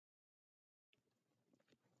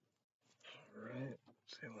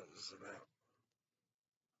See what this is about.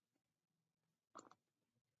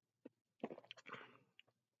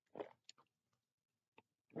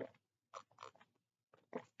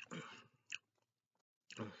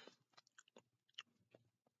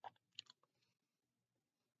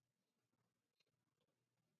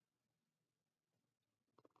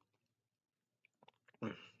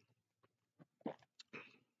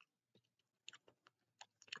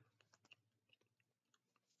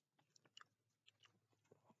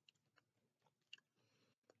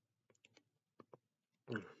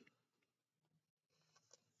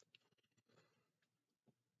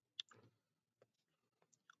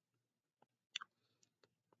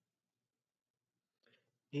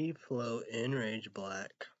 Eflow Enrage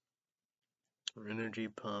Black. Energy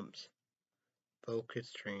pumps.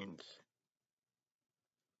 Focus trains.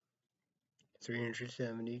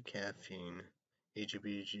 370 caffeine.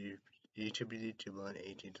 HBG blood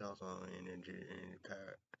 18,000 energy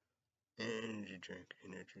power. Energy drink.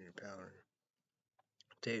 Energy power.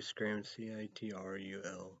 Taste grams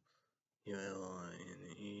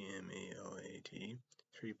CITRULINEMALAT.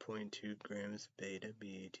 3.2 grams beta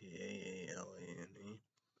BETAALANE.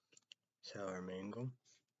 Sour mango.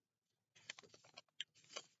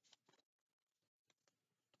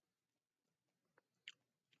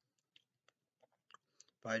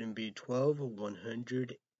 Vitamin B12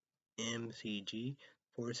 100 mcg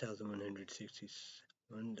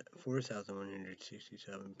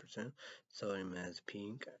 4,167%. Sodium as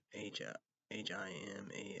pink HIMALAYAN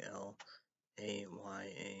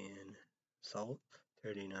salt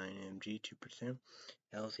 39 mg 2%.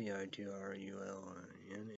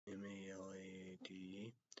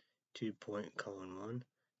 LCITRULINMALATE 2.1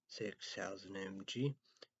 6,000 mg.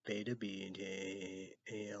 Beta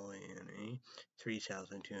BETAALANE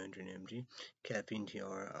 3,200 mg. Caffeine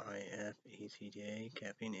TRIFECTA.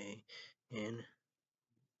 Caffeine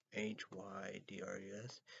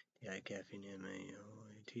ANHYDRUS. Caffeine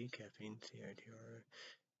MALAT. Caffeine CITRAT.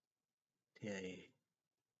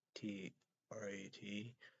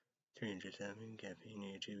 307.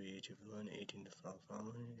 Caffeine HBH1 18 to 12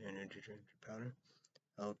 energy drink powder.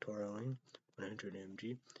 L-taurine 100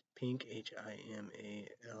 mg. Pink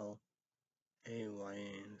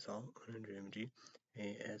HIMALAYAN salt 100 mg.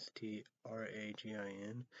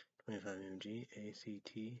 ASTRAGIN 25 mg.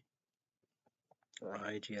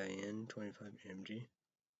 ACTRIGIN 25 mg.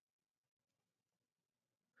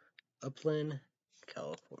 Upland,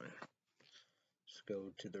 California. Let's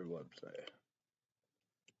go to their website.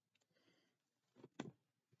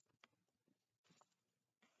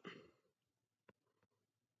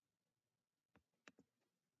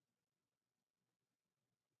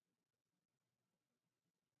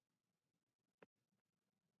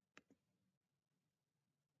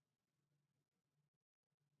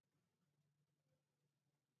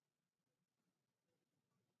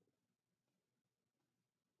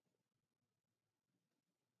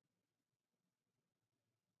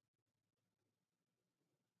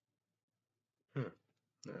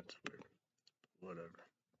 That's weird. Whatever.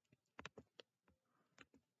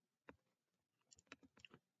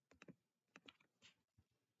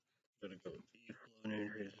 Gotta go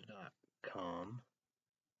eflowneters.com.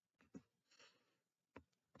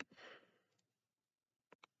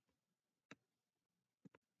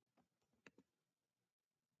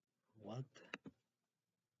 What?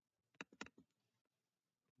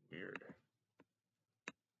 Weird.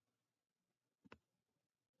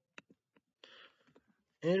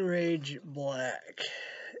 Enrage Black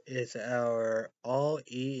is our all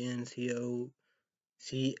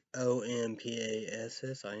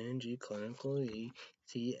ENCOMPASSING clinical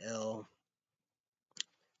CLINICALY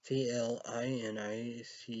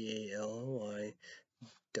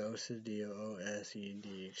doses DOSED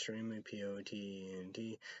extremely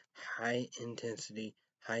POTENT high intensity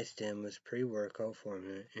high stimulus pre-workout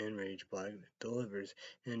formula. Enrage Black delivers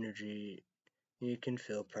energy. You can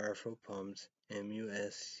feel powerful pumps,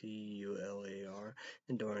 MUSCULAR,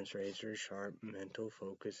 endurance razor sharp mental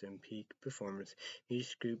focus and peak performance. Each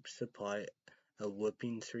scoop supply a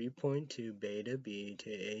whopping 3.2 beta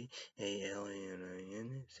BETAALANIN,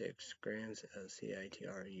 6 grams of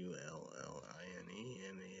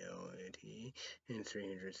CITRULINEMALATE, and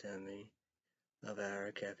 370 of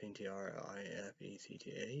our caffeine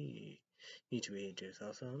TRIFECTA. Each week is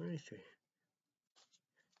also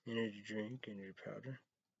energy drink, energy powder.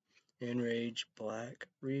 Enrage Black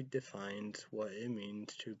redefines what it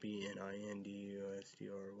means to be an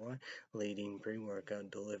INDUSDRY leading pre-workout,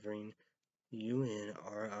 delivering UNRIVALED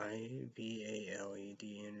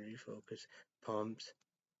energy focus, pumps,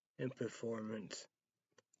 and performance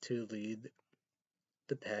to lead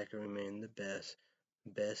the pack and remain the best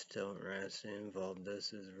Best don't rest involved.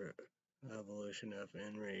 This is evolution of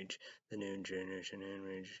Enrage. The new generation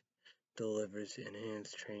Enrage delivers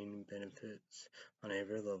enhanced training benefits on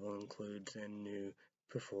every level, includes a new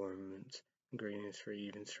performance ingredients for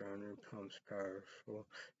even stronger pumps, powerful,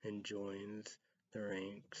 and joins the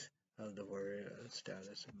ranks of the warrior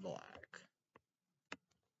status black.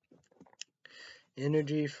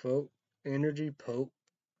 Energy energy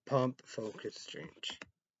pump focus drink.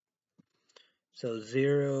 So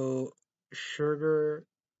 0 sugar,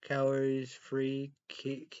 calories free,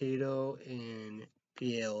 keto, and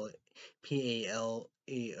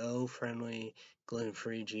PALEO friendly, gluten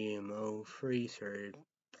free, GMO free, third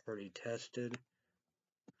party tested.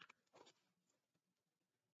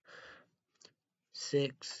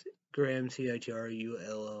 6 grams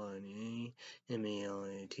CITRULLNA,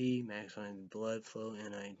 MALAT, maximize blood flow,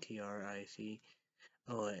 NITRIC,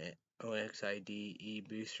 OXIDE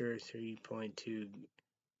booster, 3.2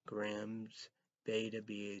 grams beta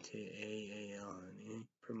BATA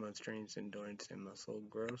promotes strength, endurance, and muscle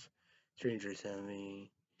growth.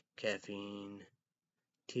 370 caffeine,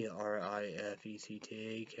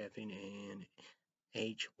 TRIFECTA, caffeine, and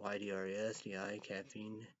HYDRS,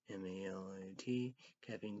 caffeine, MALAT,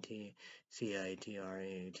 caffeine,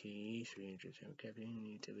 CITRAATE, 370 caffeine,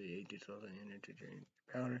 utility agents, energy drink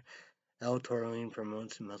powder. L-taurine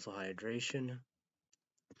promotes muscle hydration.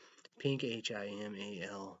 Pink,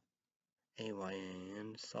 HIMAL.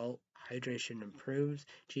 AYN, salt hydration improves,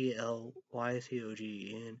 GLYCOGEN,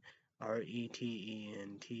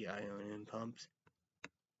 RETENTION pumps,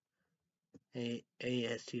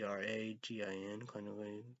 ASTRA GIN,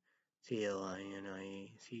 clinically CLINICALY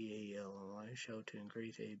show to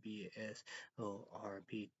increase ABSORPTIN,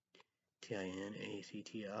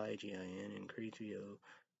 ACTI GIN, increase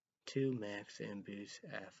VO2 max, and boost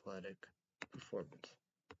athletic performance.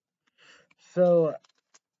 So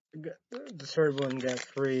the third one got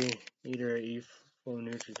free either at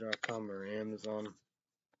eflownutri.com or Amazon.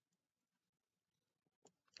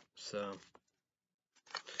 So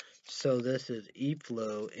this is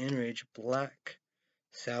Eflow Enrage Black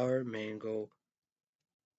Sour Mango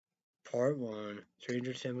Part 1,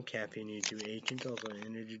 307 caffeine, you do agents, also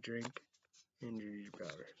energy drink, energy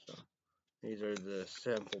powder. So these are the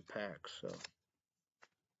sample packs. So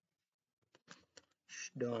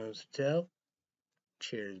don't have to tell.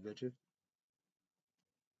 Cheers, bitches.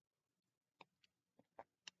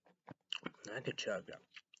 I could chug that.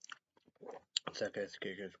 That guy's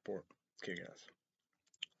kick-ass sport. Kick-ass.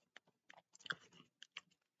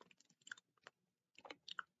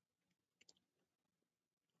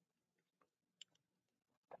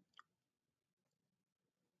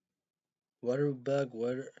 Waterbug,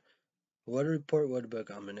 Weather report, Weatherbook.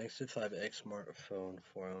 I'm an Nexus 5X smartphone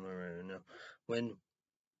for owner right now. Wind,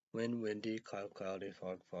 windy, cloudy,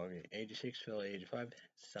 foggy. 86, Phil, 85,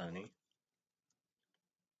 sunny.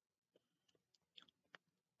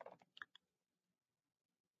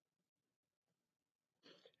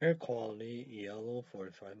 Air quality, yellow,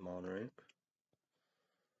 45, moderate.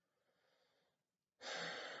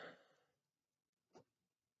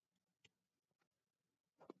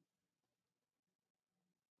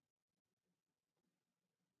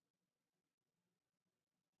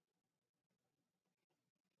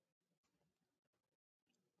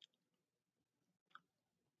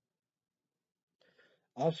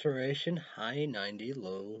 Observation, high 90,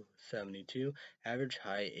 low 72. Average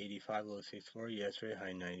high 85, low 64. Yesterday,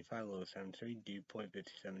 high 95, low 73. Dew point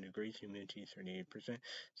 57 degrees. Humidity 38%.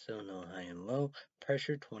 Still no high and low.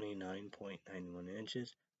 Pressure 29.91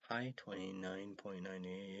 inches. High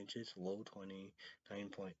 29.98 inches. Low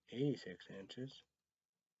 29.86 inches.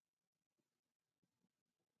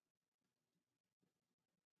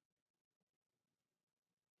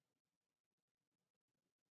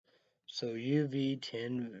 So UV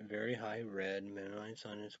 10, very high red, minimize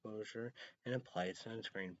sun exposure, and apply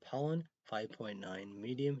sunscreen. Pollen 5.9,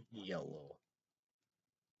 medium yellow.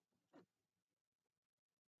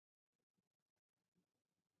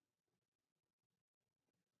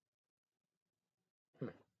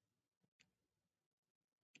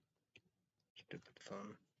 Stupid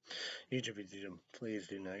phone. YouTube video, please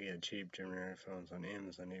do not get cheap generic phones on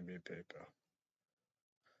Amazon, eBay, PayPal.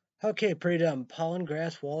 Okay, pretty dumb. Pollen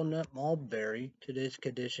grass, walnut, mulberry. Today's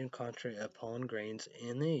condition concentrate of pollen grains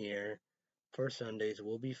in the air for Sundays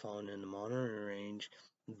will be found in the monitoring range.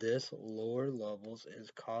 This lower levels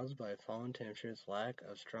is caused by falling temperatures, lack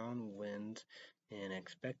of strong winds, and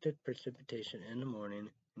expected precipitation in the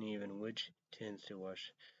morning, and even which tends to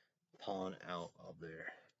wash pollen out of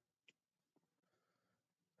there.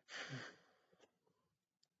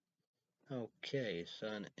 Okay,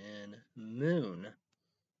 sun and moon.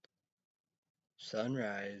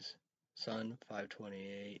 Sunrise, sun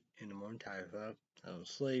 5:28 in the morning. Time up. I don't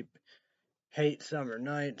sleep. Hate summer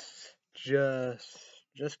nights.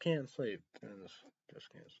 Just can't sleep.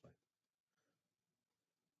 Just can't sleep.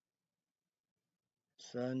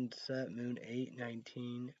 Sunset moon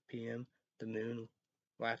 8:19 p.m. The moon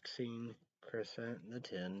waxing crescent the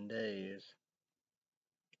 10 days.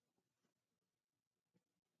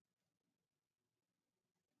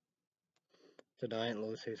 Tonight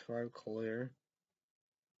low 65 clear.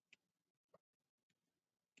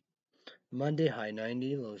 Monday high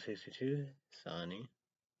 90, low 62, sunny.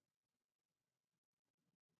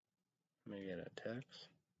 Let me get a text.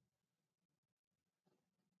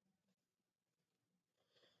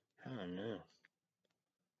 I don't know.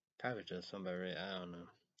 Probably just somebody, I don't know.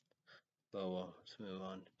 But well, let's move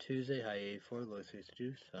on. Tuesday high 84, low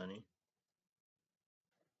 62, sunny.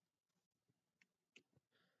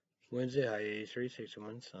 Wednesday high 83,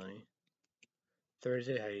 61, sunny.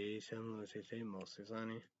 Thursday high 87, low 68, mostly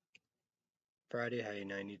sunny. Friday high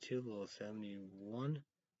 92, low 71,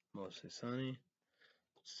 mostly sunny.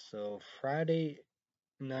 So Friday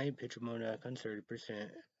night, picture mode icon 30%,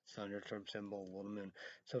 thunderstorm symbol, little moon.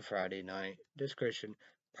 So Friday night, description,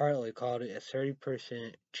 partly cloudy, a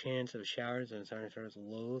 30% chance of showers and thunderstorms,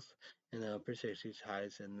 lows in the upper 60s,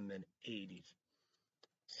 highs in the mid 80s.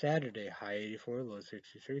 Saturday, high 84, low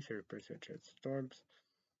 63, 30% chance of storms.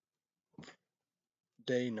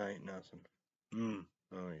 Day, night, nothing.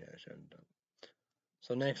 Oh yeah, I should have done.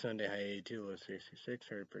 So next Sunday, high 82, low 66,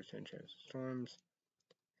 30% chance of storms.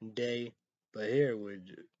 Day, but here we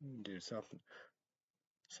do something.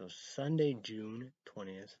 So Sunday, June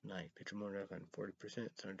 20th night, picture mode icon 40%,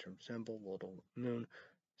 thunderstorm symbol, little moon.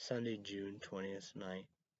 Sunday, June 20th night.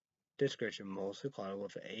 Description, mostly cloudy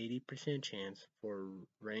with an 80% chance for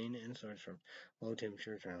rain and thunderstorms. Low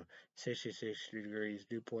temperatures around 66 degrees.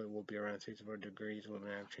 Dew point will be around 64 degrees with an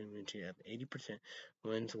average humidity of 80%.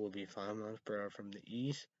 Winds will be 5 miles per hour from the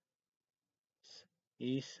east,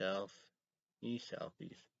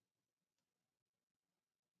 southeast.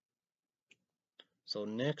 So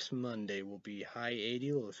next Monday will be high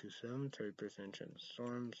 80, low 67, 30% chance of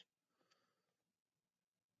storms.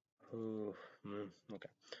 Okay.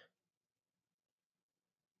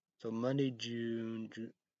 So Monday, June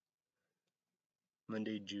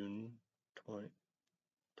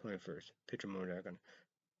 21st. Picture mode icon.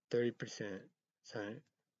 30%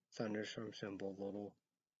 thunderstorm symbol, little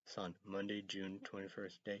sun. Monday, June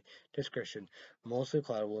 21st day. Description, mostly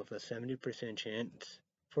cloudy with a 70% chance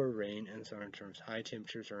for rain and thunderstorms. High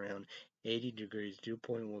temperatures around 80 degrees. Dew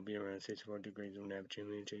point will be around 64 degrees when average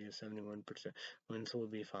humidity is 71%. Winds will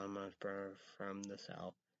be 5 miles per hour from the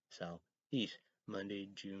southeast. Monday,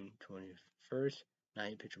 June 21st.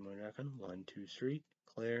 Night picture mode icon. 1, 2, 3.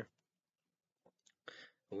 Clear.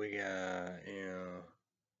 We got,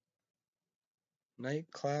 night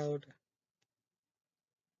cloud.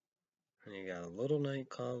 And you got a little night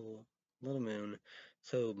cloud, little moon.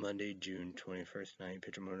 So Monday, June 21st night,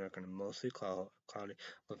 picture mode icon mostly cloudy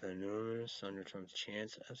with a numerous thunderstorms.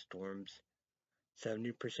 Chance of storms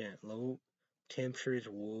 70%. Low temperatures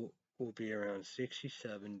will be around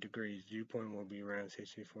 67 degrees. Dew point will be around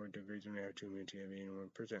 64 degrees and average humidity of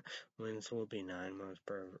 81%. Winds will be 9 miles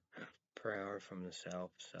per hour from the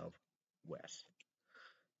southwest.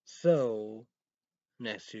 So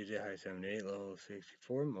next Tuesday, high 78, low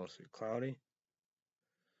 64, mostly cloudy.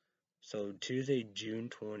 So Tuesday, June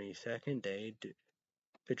 22nd, day,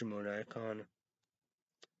 picture mode icon,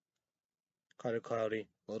 cloudy,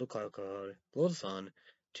 little sun.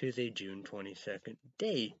 Tuesday, June 22nd,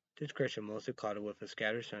 day, description, mostly cloudy with a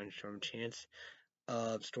scattered thunderstorm, chance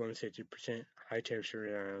of storm 60%, high temperature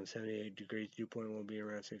around 78 degrees, dew point will be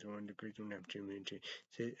around 61 degrees, and average humidity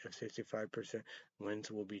of 65%, winds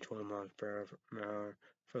will be 12 miles per hour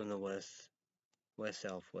from the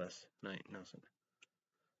west-southwest, night, nothing.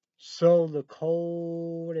 So the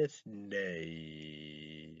coldest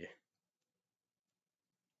day.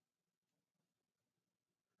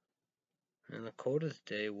 And the coldest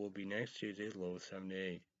day will be next Tuesday, low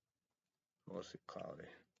 78. Mostly cloudy.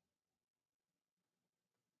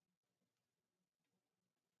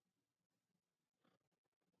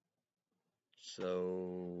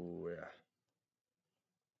 So, yeah.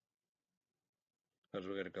 Because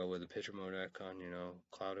we're going to go with the picture mode icon,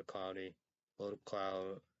 cloudy, little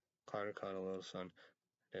cloud, a little sun.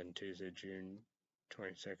 Then Tuesday, June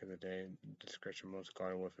 22nd, the day, description most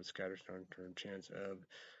cloudy with a scattered storm chance of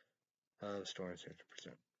storm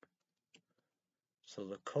 60%. So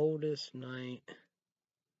the coldest night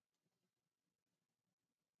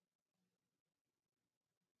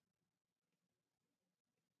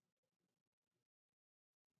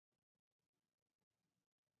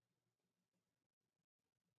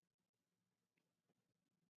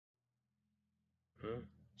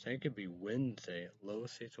Saying it could be Wednesday, low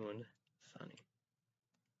 61, sunny.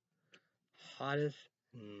 Hottest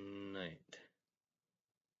night.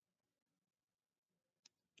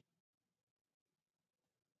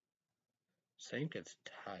 Saying it's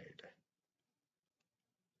tied.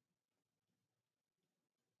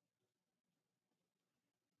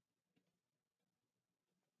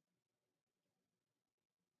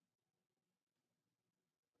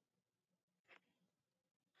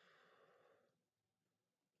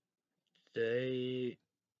 Day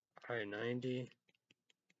high 90.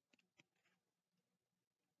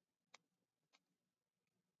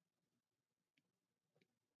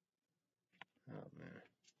 Oh man.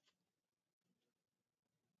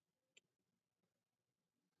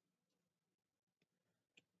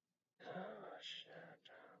 Oh shit.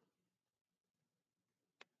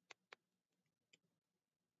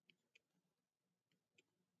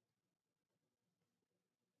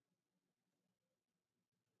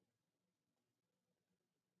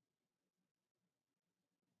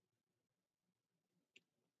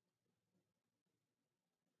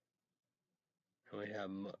 We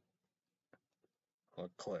have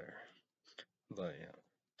clear, but yeah.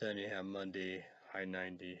 Then you have Monday high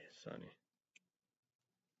 90, sunny.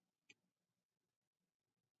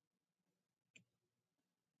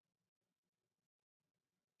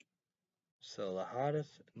 So the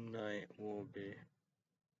hottest night will be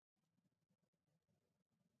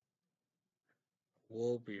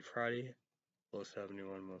Friday, low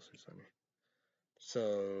 71, mostly sunny.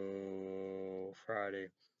 So Friday,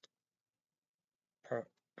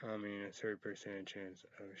 a 30% chance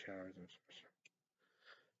of showers and such.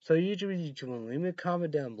 So usually you want to leave a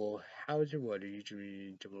comment down below. How was your weather? Usually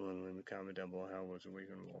you want to leave a comment down below. How was the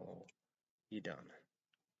weekend? Well, you done.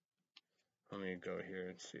 Let me go here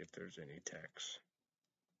and see if there's any text.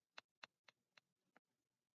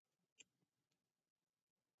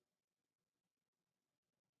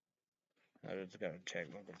 I just gotta check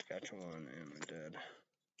my Saskatchewan and my dad.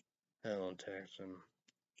 I don't text him.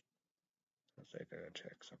 I think I gotta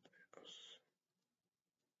check something else.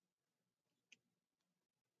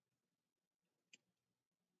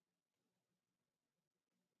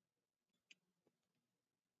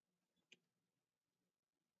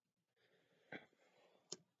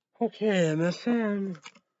 Okay, MSN.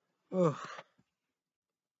 Ugh.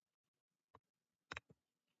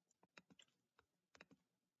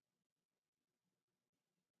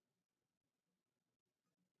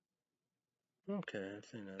 Okay, I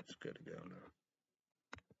think that's good to go now.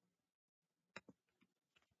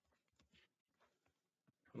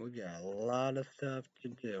 We got a lot of stuff to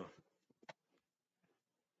do.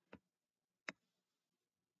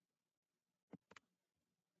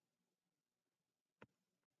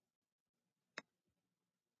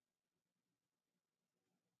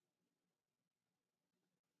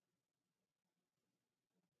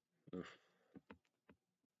 Oof.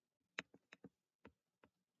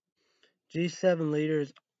 G7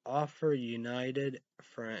 leaders offer united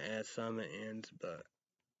front as summit ends, but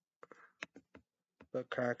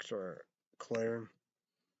cracks are clear.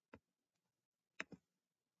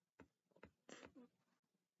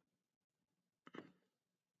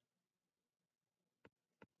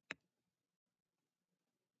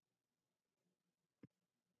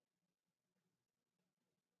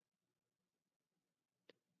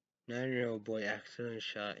 Nine-year-old boy accidentally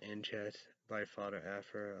shot in chest by father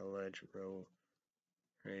after alleged road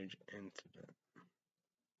rage incident.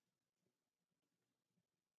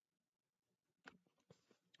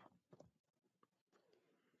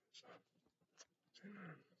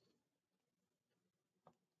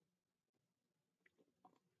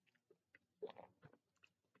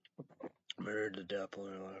 Murdered to death on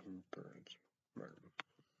 11 birds. Murder.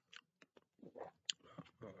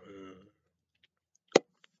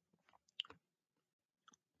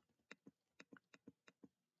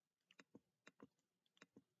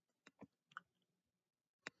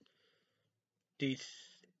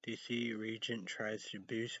 DC regent tries to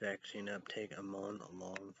boost vaccine uptake among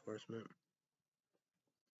law enforcement.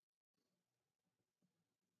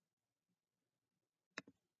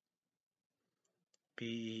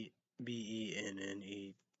 BENNETT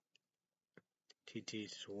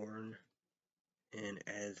sworn in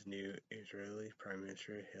as new Israeli Prime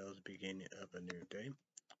Minister hails beginning of a new day.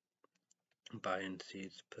 Biden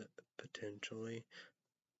sees potentially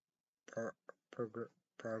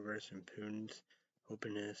progress in Putin's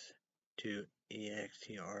openness to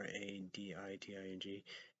extraditing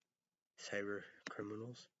cyber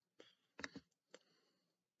criminals.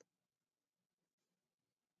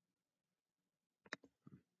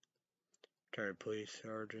 Retired police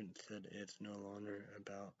sergeant said it's no longer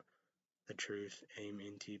about the truth, aim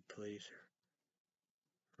into place,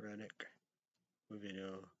 Reddick,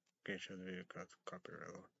 video, can't show the video cause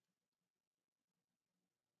copyright law.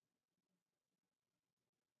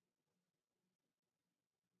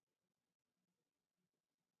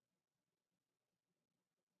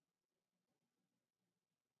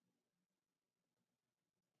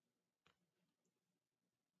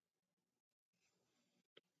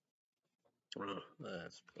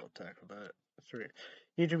 We'll tackle that. Three.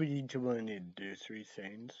 YouTube will need to do three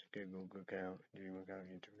things. Get a Google account, Gmail account,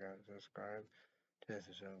 YouTube account, subscribe. Test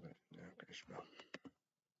the show, but no, okay, spell.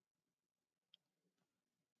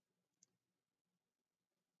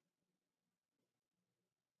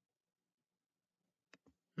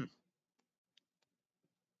 Hmm.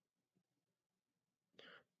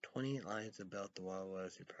 28 lies about the Wild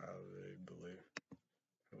West you probably believe.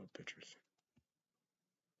 Pictures.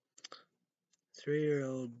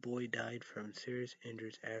 3-year-old boy died from serious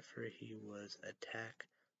injuries after he was attacked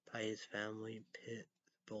by his family pit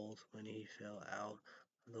bulls when he fell out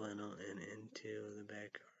of the window and into the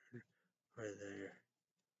backyard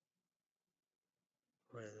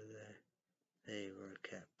where they were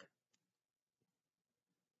kept.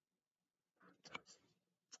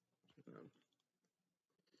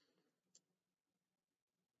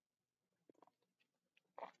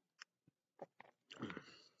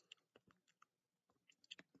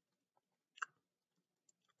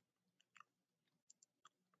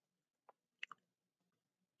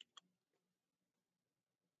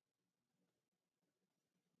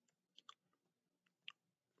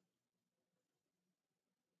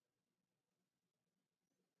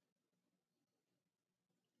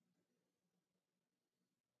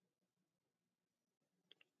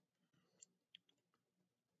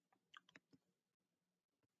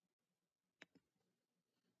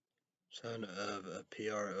 Son of a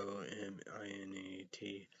PROMINET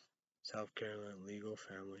South Carolina legal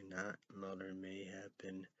family, not mother, may have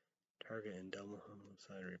been targeted in double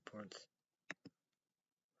homicide reports.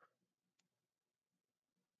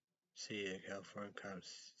 See a California cop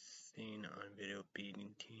seen on video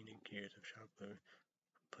beating teen accused of shoplifting.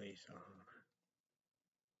 Police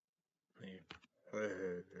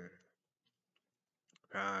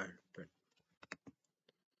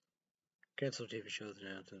cancel TV shows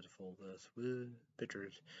announced as a full list with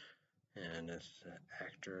pictures. And this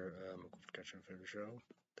actor, catching for the show,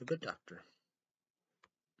 The Good Doctor.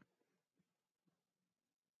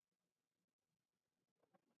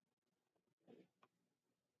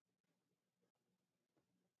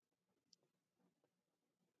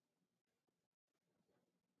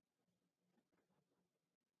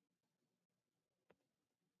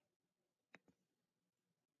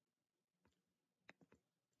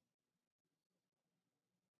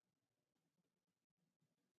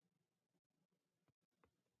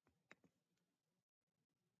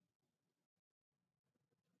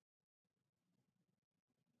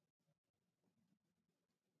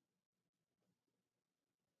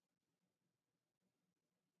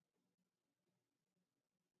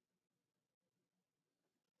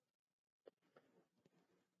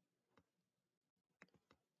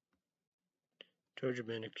 Georgia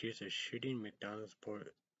man accused of shooting McDonald's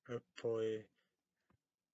employee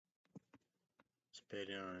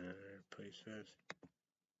spitting on another, police says.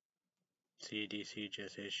 CDC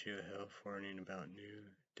just issued a health warning about new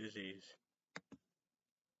disease.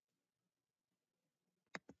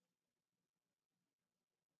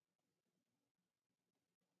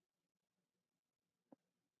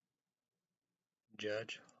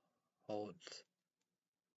 Judge halts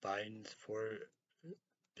Biden's $4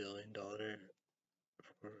 billion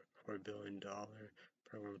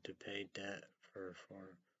program to pay debt for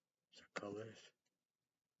colors.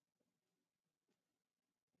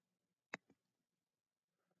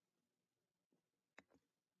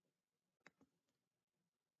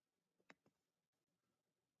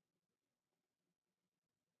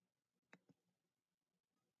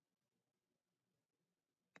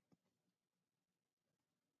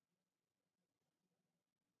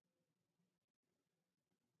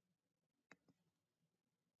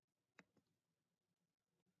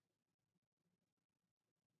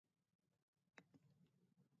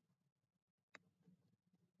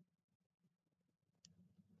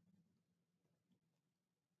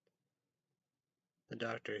 The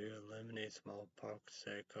doctor who eliminates smallpox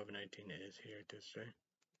said COVID-19 is here to stay.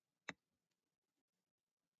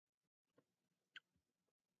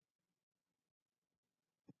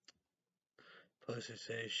 Pelosi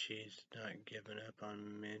says she's not giving up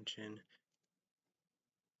on Manchin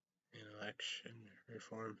in election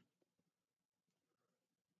reform.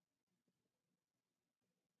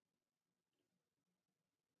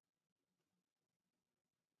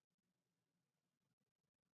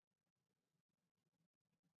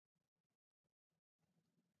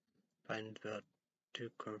 Biden's about to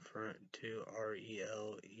confront two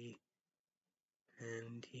RELENTLESS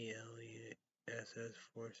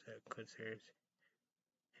force that could seriously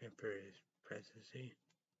hamper his presidency.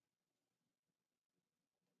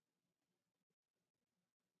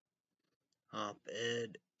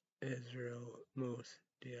 Op-ed Israel most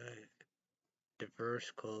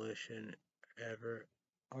diverse coalition ever.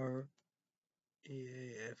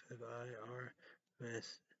 REAFFIR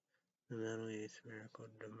miss the Middle East miracle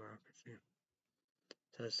democracy.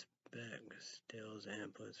 Suspect steals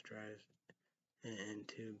ambulance drives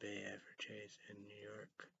into Bay after chase in New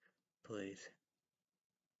York. Police.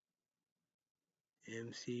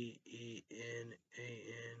 MCENANY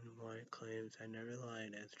claims I never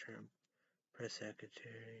lied as Trump press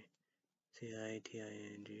secretary.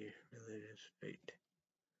 CITING religious fate.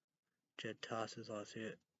 Jed tosses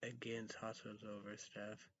lawsuit against hospitals over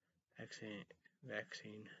staff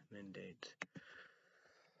vaccine mandates.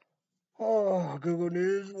 Oh, Google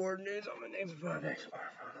News, World News, I'm gonna name it 5X.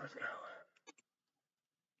 Let's go.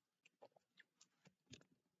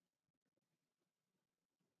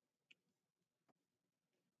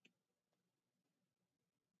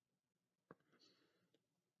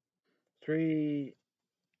 Three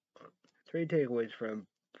takeaways from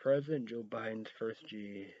President Joe Biden's first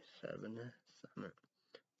G7 summit.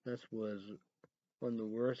 This was one of the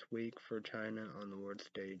worst weeks for China on the world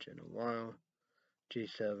stage in a while.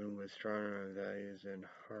 G7 was stronger on values than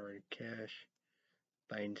hard cash.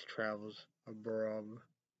 Biden's travels abroad.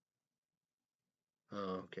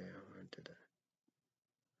 Oh, okay, I went to that.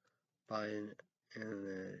 Biden and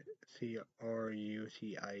the CRUCIBLE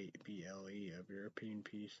of European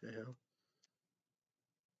Peace the Hill.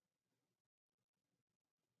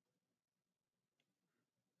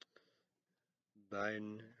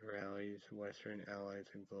 Biden rallies Western allies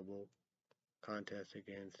in global contest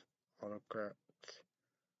against autocrats.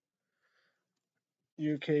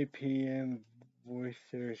 UK PM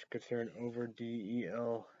voices concern over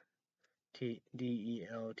DELTA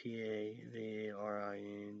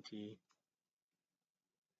VARINT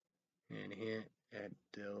and hint at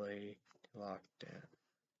delay lockdown.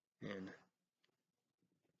 And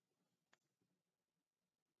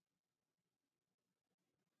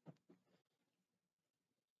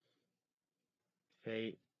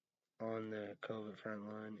fate on the COVID front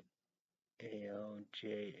line.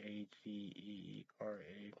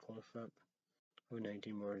 ALJACERA close-up.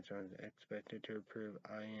 COVID-19 boards are expected to approve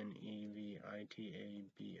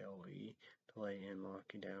INEVITABLE delay in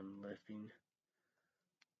lockdown lifting.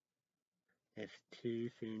 It's too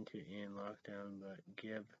soon to end lockdown, but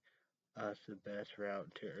give us the best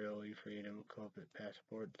route to early freedom. COVID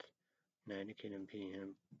passports. United Kingdom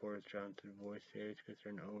PM Boris Johnson voiced serious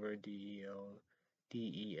concern over DELTA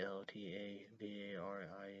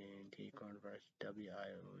VARINT coronavirus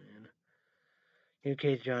WION.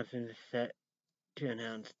 UK's Johnson is set to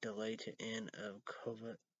announce delay to end of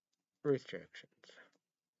COVID restrictions.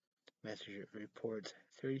 Messenger reports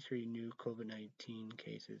 33 new COVID-19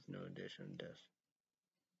 cases, no additional deaths.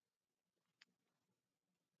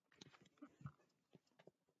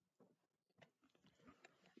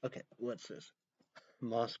 Okay, what's this?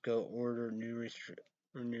 Moscow order new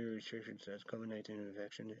restrictions as COVID-19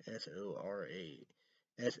 infection. SORA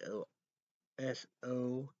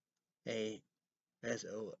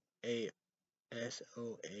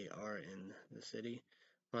in the city.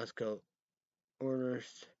 Moscow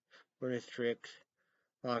orders strict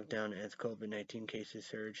lockdown as COVID-19 cases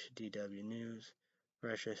surge. DW News.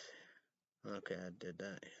 Russia. Okay, I did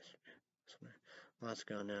that.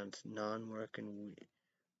 Moscow announced non-working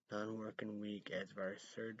week as virus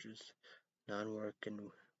surges.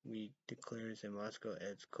 Non-working week declares in Moscow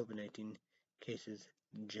as COVID-19 cases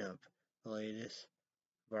jump. The latest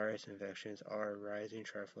virus infections are rising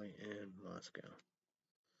sharply in Moscow.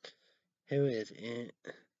 Who is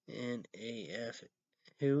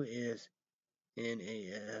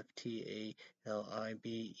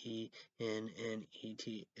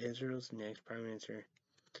NAFTALIBENNET? Israel's next Prime Minister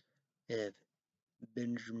is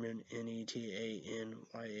Benjamin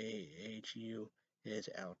Netanyahu is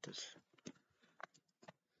out.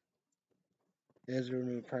 Israel's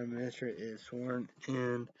new Prime Minister is sworn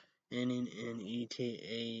in. Netanyahu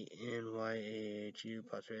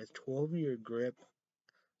possibly has 12-year grip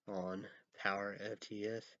on power.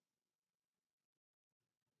 FTS.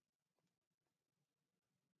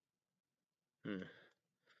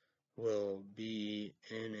 Will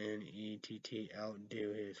BNNETT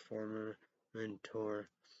outdo his former mentor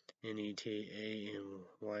Netanyahu?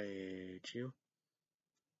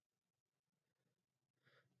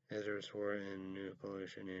 Israel swore in new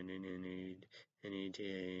coalition ending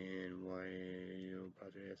NETA and YAU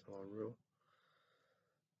Project law rule.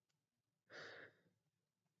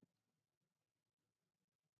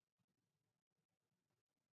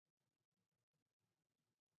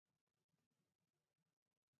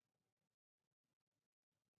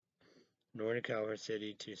 Nordic Power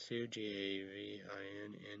City to sue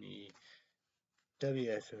GAVINNEWSO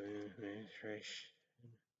administration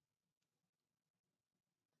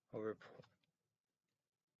over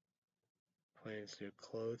plans to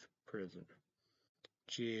close prison.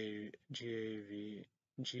 GAVINNEWSOM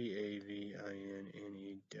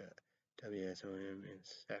in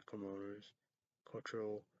Sacramento's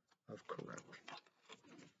cultural of corruption.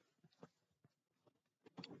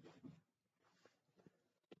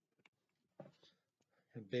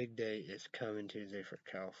 A big day is coming Tuesday for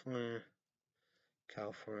California.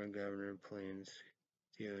 California Governor plans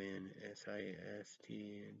CONSIST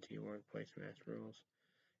workplace mask rules.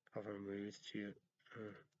 California moves to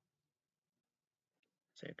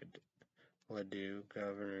second Ladue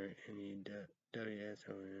Governor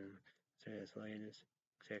NEWSOM says latest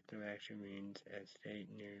executive action means as state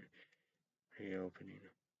near reopening.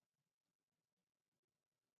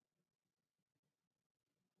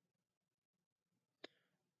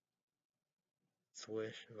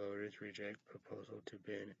 Swiss voters reject proposal to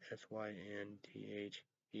ban SYNTHETIC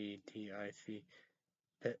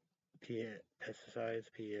pesticides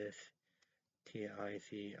PSTICIDES.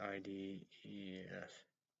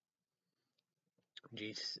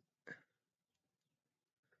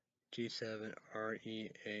 G7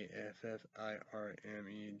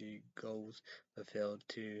 REAFFIRMED goals but failed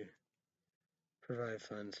to provide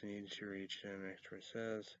funds needed to reach them, expert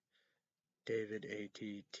says. David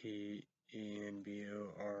ATTENBOROUGH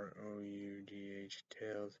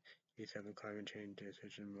tells G7 climate change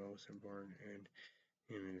decision most important in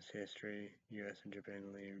human history. US and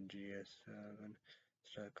Japan leave G7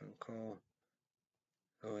 stuck on coal.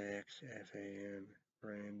 OXFAM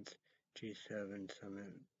brands G7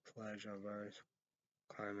 summit pledge on virus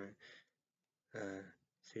climate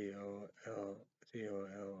COLOSSAL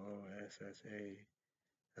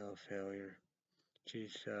failure.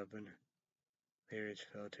 G7 leaders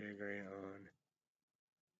failed to agree on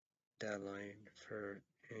deadline for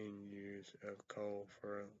end use of coal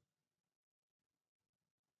for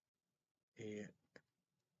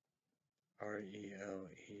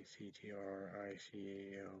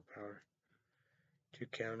RELECTRICAL power. To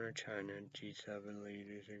counter China, G7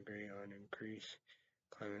 leaders agree on increased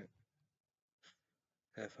climate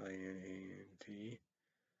FINANCE.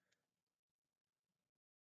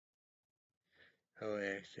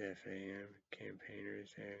 OXFAM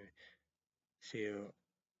campaigners and CO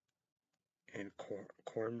and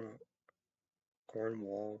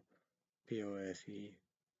Cornwall POSE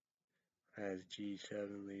as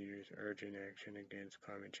G7 leaders urging action against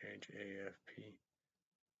climate change. AFP.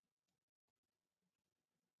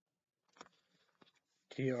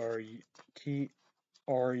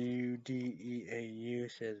 TRUDEAU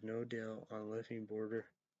says no deal on lifting border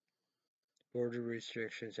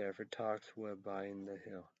restrictions after talks with buying the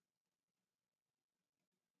Hill.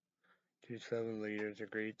 G7 leaders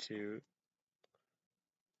agreed to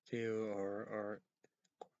CORDINATE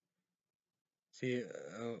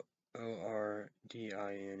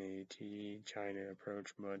China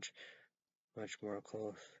approach much more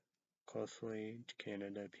closely to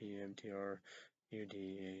Canada. PM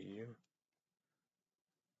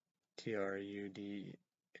TRUDEAU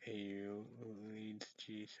leads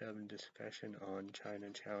G7 discussion on China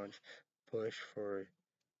challenge push for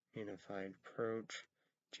unified approach.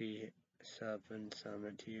 G7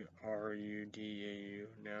 summit TRUDEAU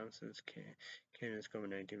announces Canada's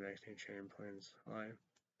COVID-19 vaccine sharing plans live.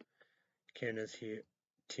 Canada's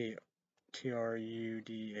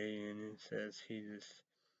TRUDAN says he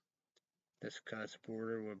discussed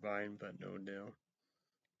border with Biden but no deal.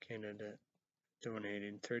 Canada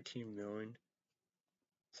donating 13 million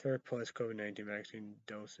surplus COVID-19 vaccine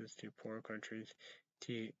doses to poor countries.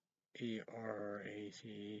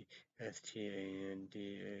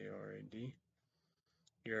 TERACESTANDARD.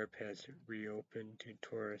 Europe has reopened to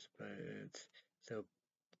tourists, but it's still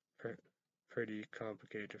pretty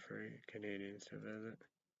complicated for Canadians to visit.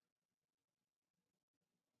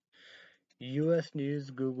 U.S. News,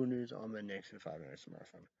 Google News on the next 5 minutes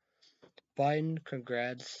smartphone. Biden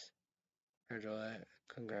congratulated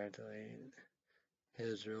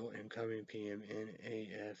Israel incoming PM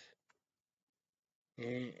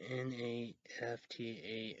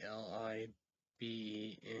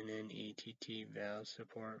NAFTALIBENNETT vows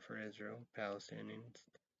support for Israel, Palestinians,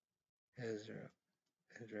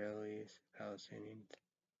 Israelis, Palestinians.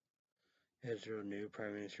 Israel's new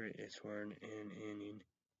Prime Minister is sworn in.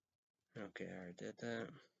 Okay, I already did that.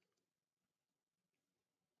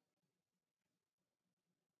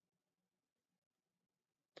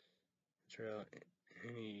 Israel,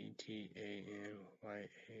 Netanyahu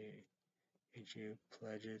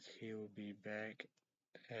pledges he will be back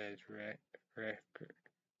as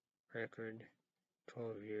record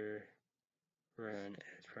 12-year run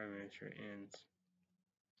as Prime Minister ends.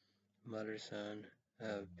 Mother son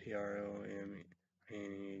of PROMANT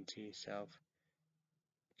South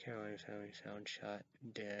Carolina family found shot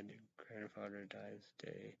dead. Grandfather dies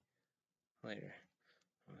day later.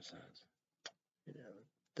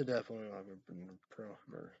 The definitely have been pro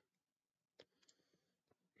murder.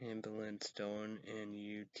 Ambulance stolen and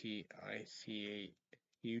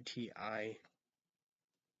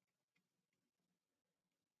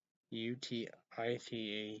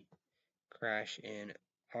UTICA crash in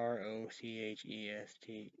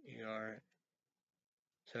ROCHESTER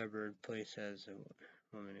suburb place as a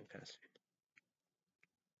woman in custody.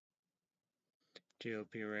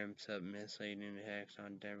 GOP ramps up misleading attacks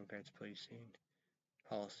on Democrats' policing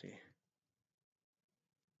policy.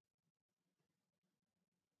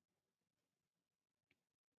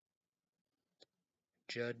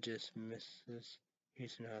 Judge dismisses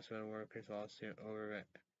Houston hospital workers' lawsuit over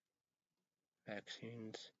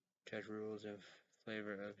vaccines. Judge rules in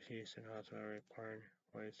favor of Houston hospital requiring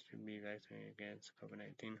employees to be vaccinated against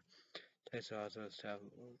COVID-19. Texas hospital staff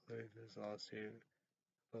loses lawsuit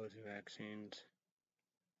opposing vaccines.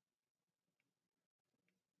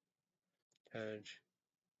 Judge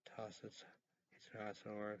tosses Houston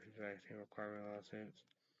hospital workers' vaccine requirement lawsuits.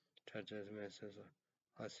 Judge dismisses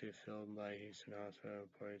lawsuit filed by Houston hospital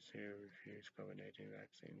employees who refuse COVID-19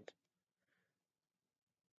 vaccines.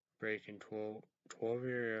 Breaking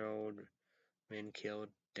 12-year-old man killed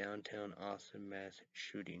downtown Austin mass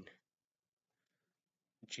shooting.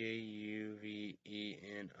 JUVENILE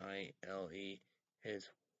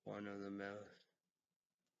is one of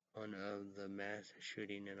the mass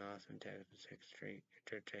shooting in Austin, Texas. 6th Street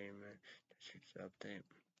Entertainment District's update.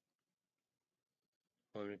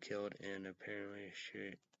 Woman killed in apparently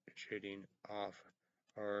shooting off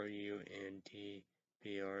RUNDBREERG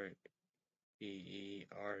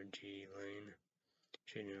lane.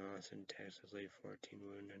 Shooting in Austin, Texas, leave 14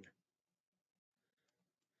 wounded.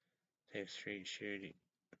 6th Street shooting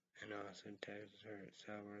in Austin, Texas,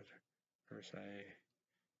 Southwest Riverside,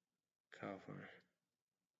 California.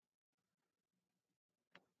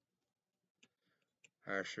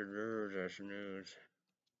 That's the news.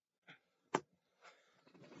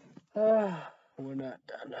 We're not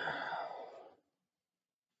done.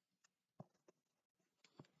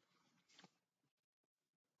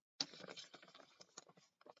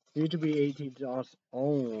 Need to be 18 dots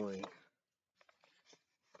only.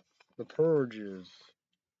 The Purges.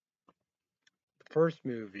 The first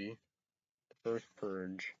movie. The first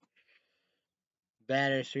Purge.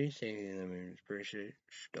 Bad History. Singing the movies. Appreciate.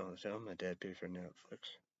 Don't sell. My dad paid for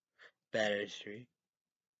Netflix. Bad History.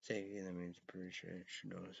 Singing the movies. Appreciate.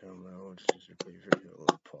 Don't sell. My older sister paid for your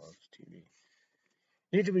little pause TV.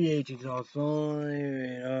 Need to be 18 dots only.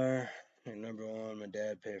 Radar. And number one, my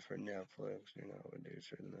dad paid for Netflix. You know, we do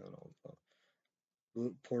certain that all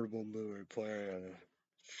the portable Blu-ray player and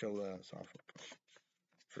show that software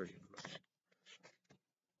pretty much.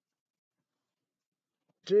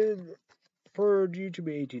 Did for YouTube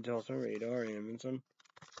 18 also Radar Amazon.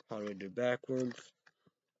 How do we do backwards?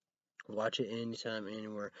 Watch it anytime,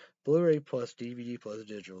 anywhere. Blu-ray plus DVD plus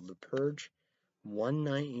digital. The Purge. 1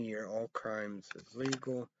 night a year. All crimes is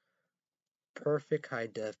legal. Perfect high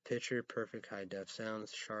def picture. Perfect high def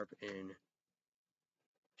sounds. Sharp and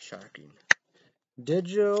shocking.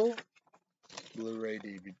 Digital. Blu-ray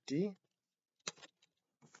DVD.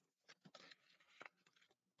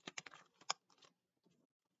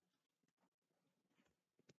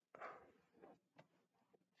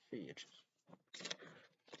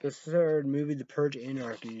 The third movie, The Purge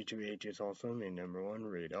Anarchy, YouTube is also made number one.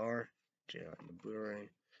 Radar. On the Blu-ray.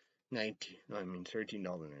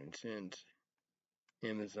 $13.09.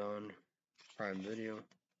 Amazon Prime Video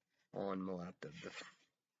on my laptop. The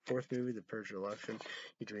fourth movie, The Purge Election,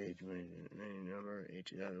 YouTube number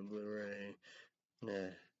 18 on the Blu-ray.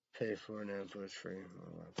 Pay for Netflix free on my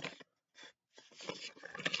laptop.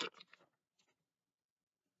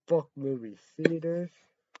 Fuck movie theaters.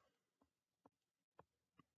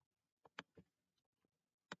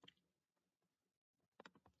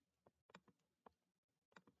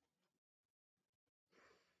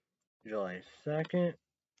 July 2nd.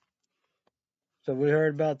 So we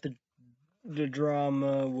heard about the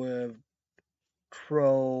drama with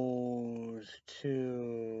Crows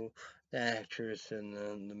 2 the actress in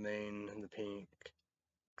the pink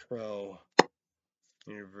Crow,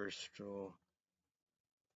 Universal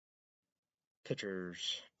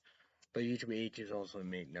Pictures. But YouTube H is also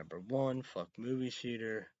made #1. Fuck movie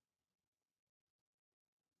theater.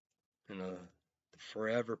 The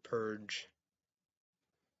Forever Purge.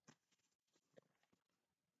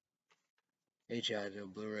 HI the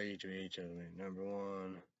Blu-ray YouTube H is made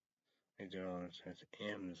 #1. It's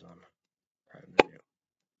Amazon Prime Video.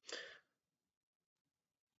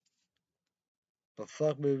 But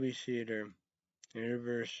fuck movie theater.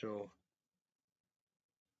 Universal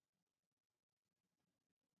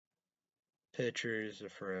Pictures, the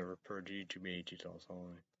Forever Purge, YouTube H is also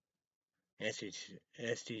on. SD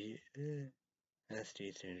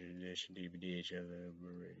edition DVD HL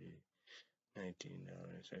Blu-ray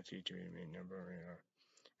 $19. That's each main number.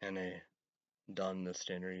 And they done the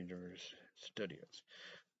standard universe studios.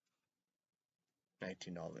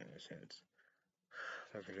 $19 cents.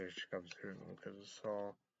 That prediction comes through because it's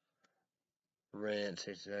all rent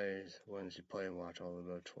 6 days. Wednesday play and watch all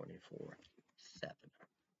about 24/7.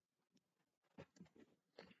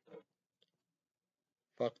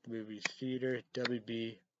 Fuck the movie theater.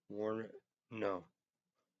 WB Warner. No.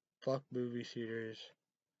 Fuck movie theaters.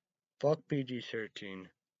 Fuck PG-13.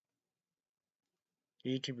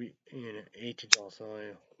 YouTube and 18 also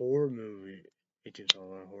on horror movie. 18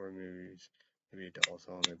 also on horror movies. Maybe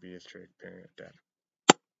also on be a strict parent that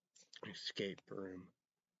Escape Room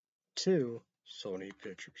 2 Sony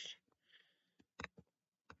Pictures.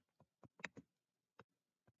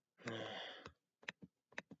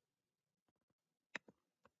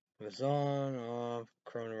 Was on, off,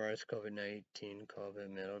 coronavirus, COVID-19, COVID,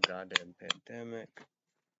 middle, goddamn pandemic,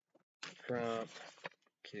 Trump,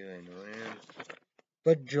 killing land.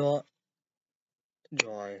 But July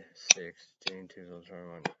 16,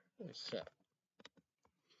 2021.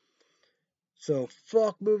 So,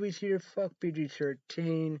 fuck movies here, fuck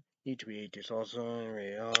PG-13, E2B is also on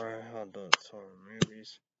radar, all those horror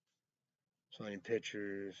movies, Sony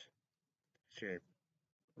Pictures, Escape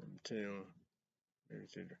Room 2, movie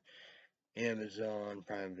theater. Amazon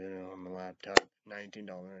Prime Video on my laptop, $19.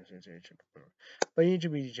 But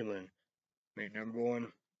YouTube is make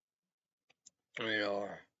 #1.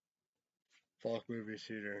 Radar. Fuck movie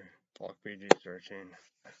theater. Fuck PG-13.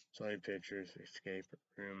 Sony Pictures. Escape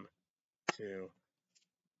Room 2.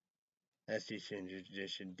 SD Standard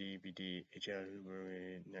Edition DVD. HL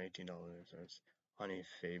 $19. That's on your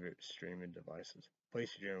favorite streaming devices.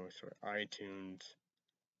 PlayStation General Store. iTunes.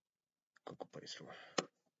 Google Play Store.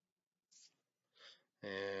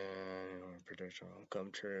 And prediction will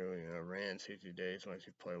come true. Ran 60 days once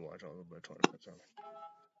you play watch all the 20%.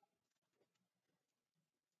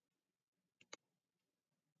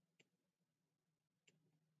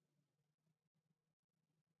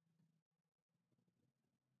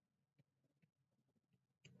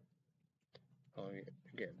 I'll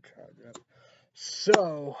get charged up.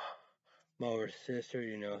 So, my older sister,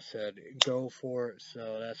 said go for it.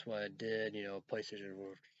 So that's what I did.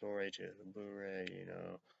 PlayStation storage, Blu-ray,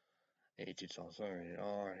 HD also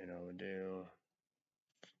R, do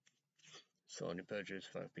Sony Pictures,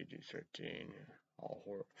 5 PG-13, all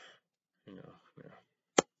horror, I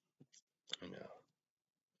know.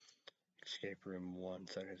 Escape Room 1,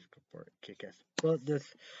 second support, kick-ass. But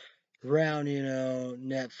this round,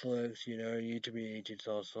 Netflix, YouTube it's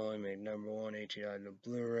also made #1, HEI the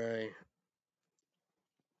Blu-ray.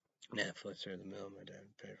 Netflix or the middle, my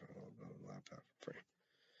dad paid for a laptop for free.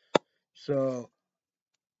 So,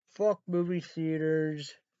 fuck movie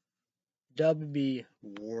theaters, WB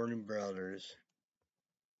Warner Brothers,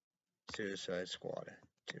 Suicide Squad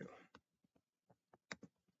 2.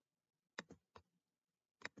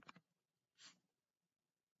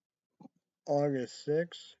 August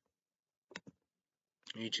 6th,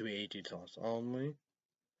 YouTube 18 sauce only.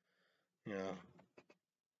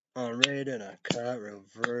 Unrated, uncut,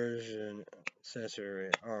 reversion,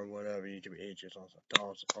 accessory, or whatever. YouTube 18 sauce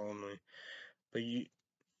adults only. But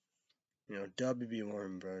WB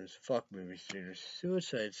Warner Brothers, fuck movie theaters,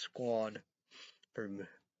 Suicide Squad for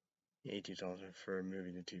 18,000 for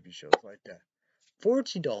movies and TV shows like that.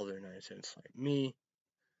 $14.09 like me.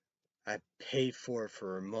 I paid for it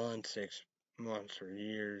for a month, 6 months or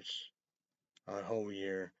years, a whole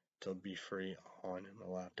year to be free on my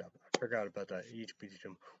laptop. I forgot about that. Each piece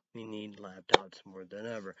of we need laptops more than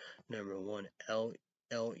ever. #1, Lenob,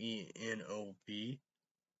 Lenobo.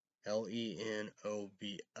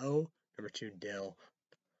 #2, Dell.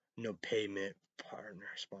 No payment, partner,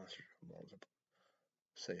 sponsor, multiple.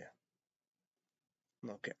 So yeah.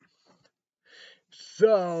 Okay.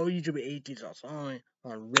 So, YouTube 18 sauce on,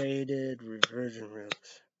 unrated, reversion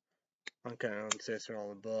rules. I'm kind of insistent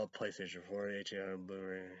all above. PlayStation 4, HDR,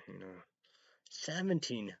 Blu-ray,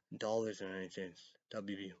 $17.90.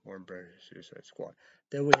 WB Warner Brothers Suicide Squad.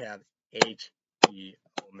 Then we have HBO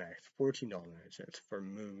Max, $14.90 for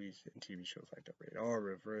movies and TV shows like that. Rated R,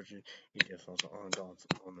 reversion, EDS also on adults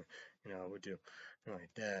only. We do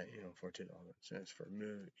like that. $14 for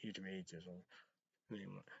movie, YouTube ages on.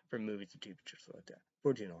 For movies and TV shows like that.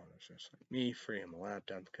 $14. Just like me, free on my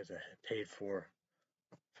laptop because I paid for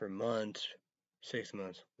months, 6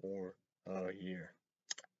 months, or a year.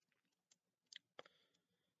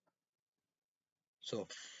 So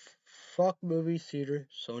fuck movie theater,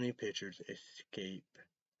 Sony Pictures, escape.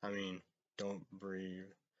 Don't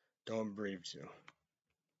breathe. Don't breathe too.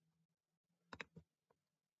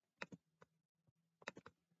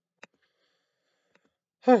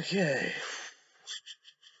 Okay.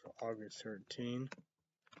 August 13th.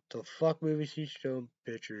 So fuck movie theater,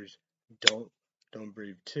 pictures. Don't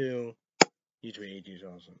breathe 2. Each way 80 is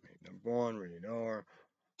also made. Number 1, rated R.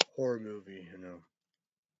 Horror movie,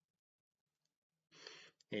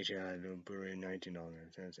 HI Blu-ray $19.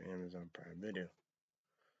 That's Amazon Prime Video.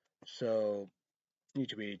 So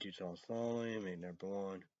YouTube 80 is also following, made number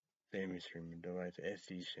 1. Famous streaming device,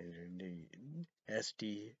 SD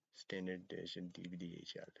standard edition DVD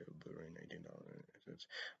HI Blu-ray $19. That's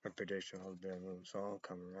my prediction of the song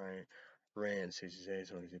coming right. Ran 60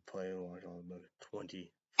 days, only play and watch all about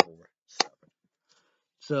 24/7.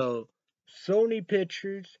 So Sony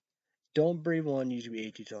Pictures. Don't Breathe 1 usually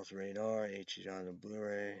 18 also rated R, HD on the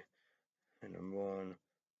Blu-ray, and number 1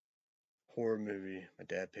 horror movie. My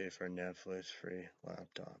dad paid for a Netflix free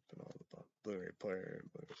laptop and all the Blu-ray player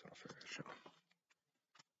and Blu-ray software.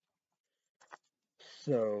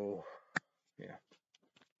 So yeah.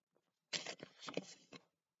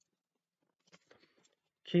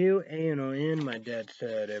 QAnon. My dad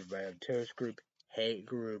said everybody have terrorist group, hate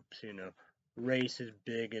groups, racist,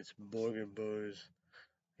 bigots, bugaboos.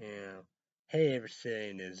 Hey,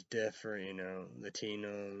 everything is different.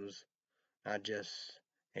 Latinos. Not just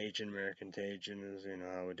Asian Americans, Asians,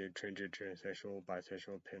 I would do transsexual,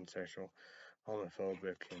 bisexual, pansexual,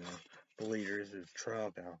 homophobic, The leaders is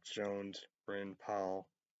Trump, Alex Jones, Rand Paul,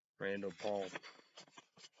 Randall Paul,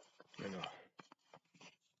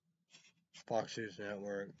 Fox News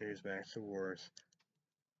Network, Newsmax, the worst,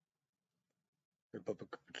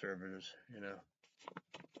 Republican conservatives,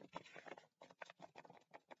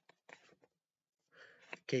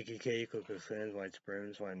 KKK, Ku Klux Klan, white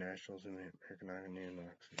supremacists, white nationals, and American Irony and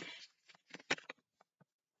Nazis.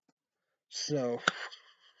 So,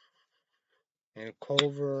 and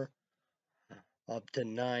Culver up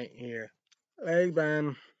tonight here. Hey,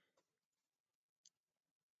 man.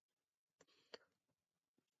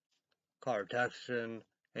 Carter Texan,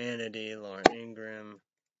 Hannity, Lauren Ingram.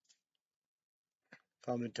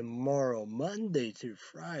 Coming tomorrow, Monday through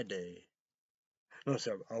Friday. No,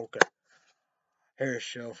 sorry, okay. Harris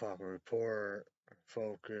Show, Fokker Report,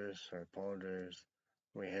 Focus, I apologize.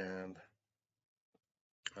 We have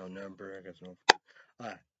number, I guess no.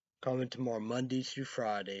 Alright, coming tomorrow, Monday through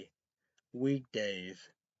Friday, weekdays,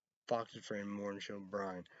 Fox and Friend Morning Show,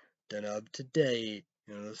 Brian. Then up to date,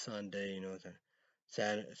 Sunday,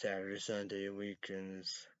 Saturday, Sunday,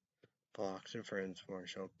 weekends, Fox and Friends Morning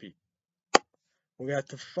Show, Pete. We got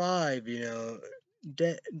the 5,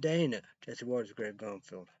 Dana, Jesse Waters, Greg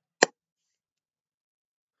Gunfield.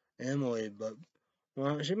 Emily, but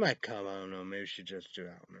she might come. I don't know. Maybe she just do. I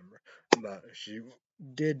don't remember. But she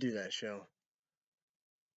did do that show.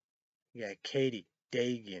 Yeah, Katie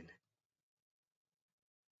Dagan,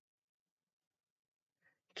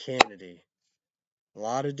 Kennedy. A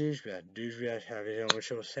lot of douchebags. Douchebags have his own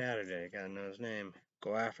show Saturday. Gotta know his name.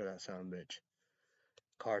 Go after that son of a bitch.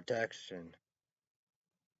 Cartexton,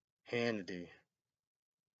 Hannity,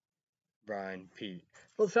 Brian, Pete.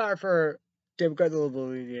 Well, sorry for Democrats,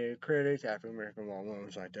 little critics, African American law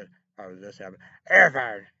women like that. How did this happen? Air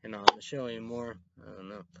fired. On the show anymore. I don't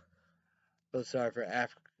know. Well, sorry for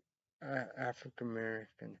African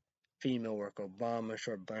American female work. Obama,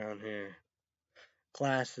 short brown hair,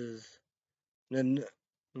 glasses. Then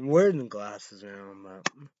I'm wearing the glasses now. But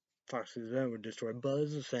Fox's event were destroyed, but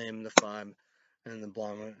it's the same. The 5 and the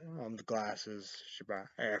blonde the glasses. She brought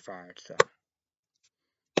air fired. So.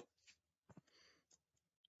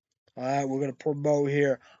 Alright, we're going to promote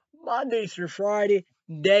here Monday through Friday,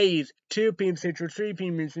 days, 2 p.m. Central, 3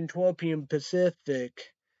 p.m. Eastern, 12 p.m.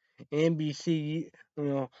 Pacific, NBC,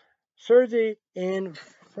 Thursday and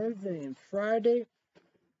Friday,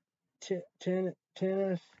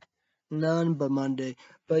 tennis, none but Monday,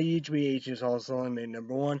 but UGH is also only made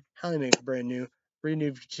number 1, highly made brand new,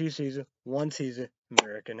 renewed for 2 seasons, 1 season,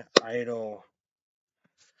 American Idol.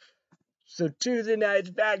 So Tuesday night's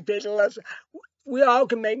back edition. We all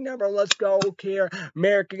can make number. Let's go here.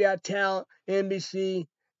 America Got Talent, NBC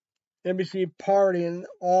partying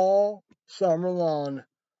all summer long.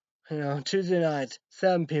 Tuesday nights,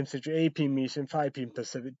 7 p.m. Central, 8 p.m. Eastern, 5 p.m.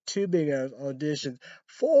 Pacific. 2 big auditions.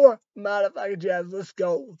 4 motherfucking judges. Let's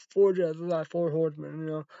go. 4 judges, like 4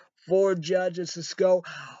 horsemen, 4 judges. Let's go.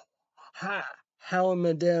 Helen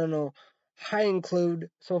Medano. I include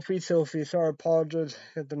Sophie, sorry, apologize,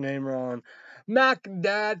 get the name wrong. Mac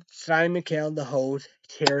Dad, Simon McHale, the host,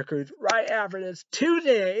 Terry Crews. Right after this,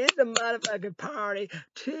 Tuesday is a motherfucking party.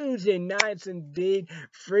 Tuesday nights indeed,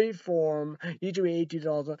 freeform, usually 18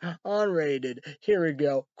 also unrated. Here we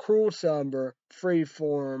go, Cruel Summer,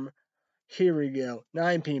 freeform. Here we go,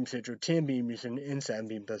 9 p.m. Central, 10 p.m. Eastern, and 7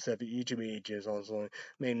 p.m. Pacific. EGBH is also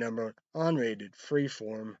main number unrated,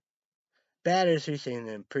 freeform. Bad as we saying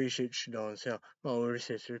that appreciate should on sale. My older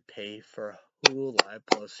sister pay for Hulu Live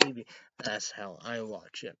Plus TV. That's how I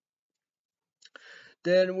watch it.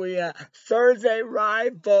 Then we have Thursday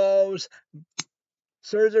Rivals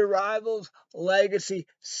Legacy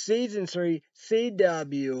Season 3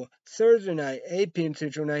 CW. Thursday night, 8 p.m.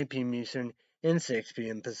 Central, 9 p.m. Eastern, and 6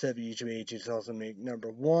 p.m. Pacific. UHH is also make number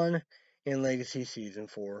 1 in Legacy Season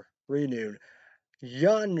 4 renewed.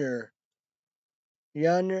 Yonder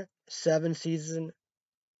 7 season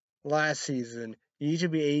last season.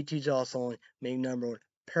 YouTube AT's also make number 1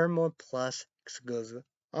 Paramount Plus exclusive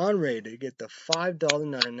unrated. Get the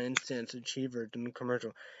 $5.99 achiever in the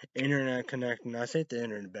commercial internet connection. I say the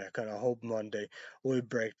internet back, and I hope Monday we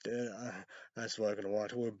break that's what I'm gonna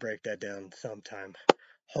watch. We'll break that down sometime.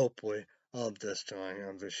 Hopefully of this time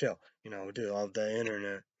of the show. Do all the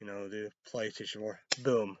internet, the PlayStation 4.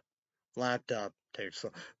 Boom. Laptop takes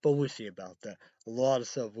long. But we'll see about that. A lot of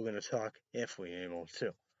stuff we're gonna talk if we're able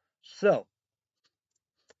to. So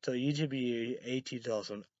UGB AT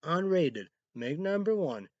also unrated, make number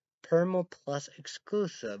 1, Perma Plus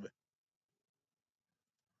exclusive.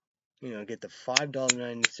 Get the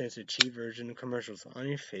 $5.90 cheap version of commercials on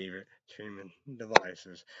your favorite streaming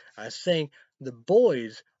devices. I think The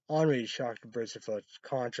Boys unrated shocked British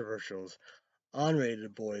controversials.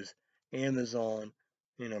 Unrated Boys, Amazon,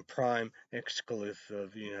 Prime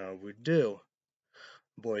exclusive, we do.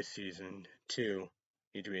 Boys Season 2,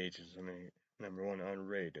 EGBH number 1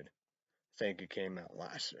 unrated. I think it came out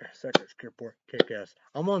last year. Second script work, kick-ass.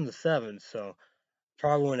 I'm on the 7th, so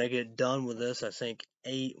probably when I get done with this, I think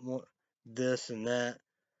 8, this and that,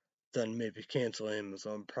 then maybe cancel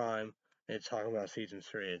Amazon Prime and talk about Season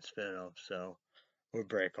 3 and spin-off, so we'll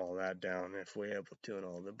break all that down if we're able to and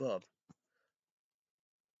all the above.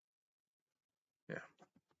 Yeah.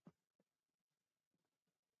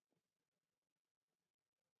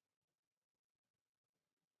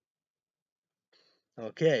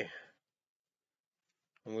 Okay.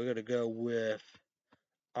 And we're going to go with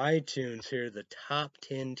iTunes here, the top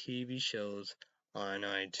 10 TV shows on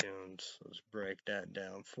iTunes. Let's break that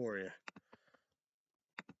down for you.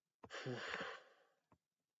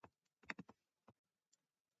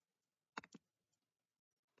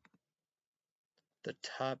 The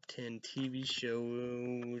top 10 TV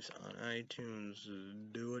shows on iTunes.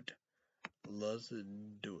 Do it. Let's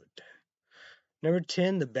do it. Number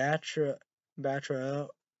 10, The Bachelor. Bachelorette.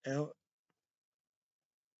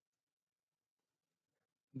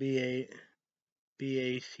 The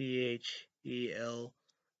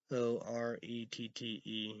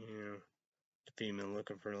female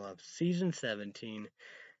looking for love. Season 17.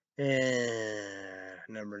 And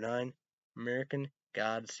number 9, American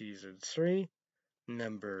God Season 3.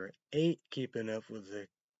 Number 8, Keeping Up with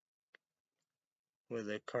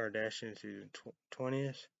the Kardashians Season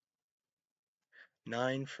 20th.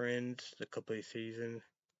 9, Friends, the complete season.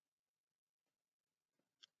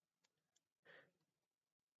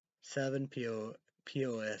 7,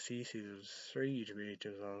 POSE Season 3.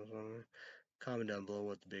 YouTube on. Comment down below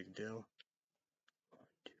what the big deal.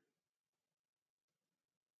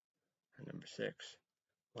 Number 6.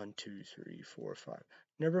 1, 2, 3, 4, 5.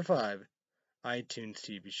 Number 5, iTunes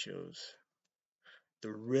TV shows.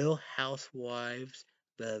 The Real Housewives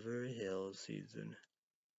Beverly Hills Season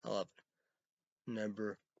 11.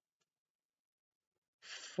 Number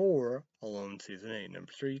 4, Alone Season 8.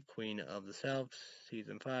 Number 3, Queen of the South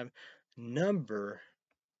Season 5. Number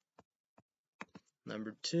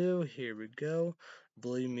 2, here we go.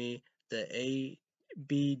 Believe Me, the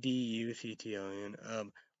ABDUCTLN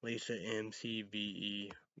of Lisa MCVEY.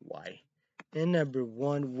 And number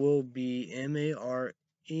 1 will be MARE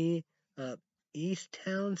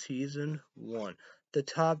Easttown Season 1. The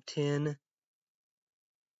top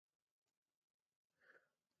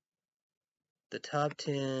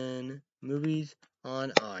 10 movies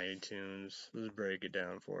on iTunes. Let's break it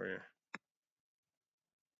down for you.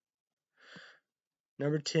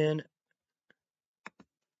 Number 10,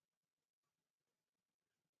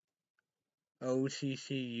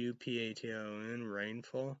 OCCUPATON,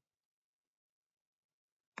 Rainfall.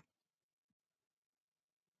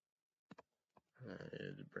 That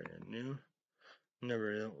is brand new.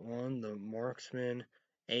 Number 1, The Marksman.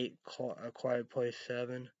 8, A Quiet Place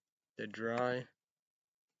 7, The Dry.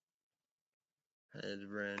 That is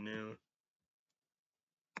brand new.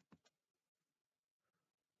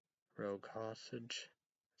 Rogue Hostage.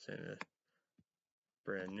 Say that.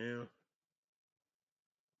 Brand new.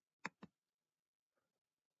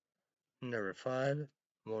 Number 5,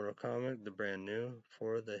 Mortal Kombat, the brand new.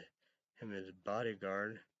 4, him as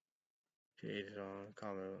Bodyguard. 8 is on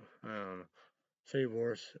Kombat. I don't know. 3,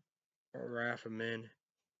 Wrath of Men.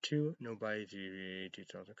 2, Nobody TV.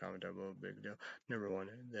 2000 Kombat Double. Big deal. Number 1,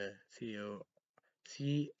 the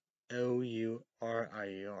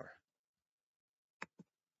COURIER.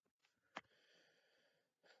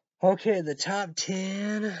 Okay, the top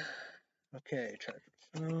 10. Okay, check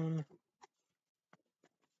your phone.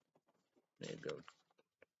 There you go.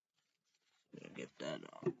 Get that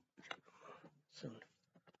off. Soon.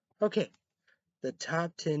 Okay, the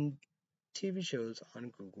top 10 TV shows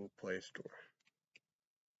on Google Play Store.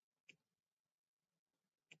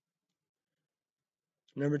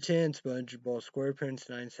 Number 10, SpongeBob SquarePants.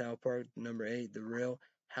 9, South Park. Number 8, The Real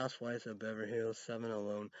Housewives of Beverly Hills. 7,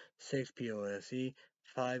 Alone. 6, POSE.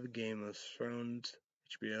 5, Game of Thrones.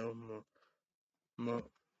 HBO.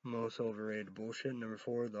 Most overrated bullshit. Number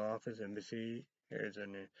 4, The Office. NBC. Here's a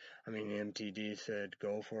new. MTD said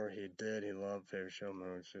go for it. He did. He loved favorite show. My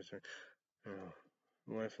own sister.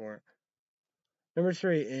 Went for it. Number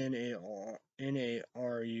 3,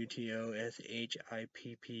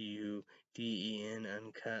 NARUTOSHIPPUDEN,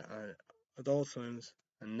 Uncut Adult Swims.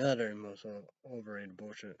 Another most overrated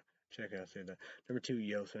bullshit. Check out, say that. Number 2,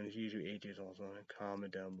 Yo Swims. Usually 8 years also.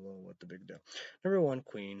 Comment down below what the big deal. Number 1,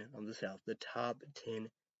 Queen of the South. The top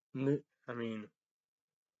 10. The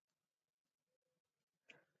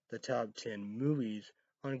top 10 movies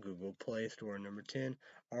on Google Play Store. Number 10,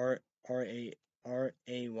 RAYA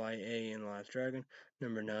and Last Dragon.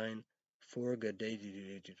 Number 9, 4 Good Days.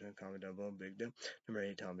 Comment down below. Big deal. Number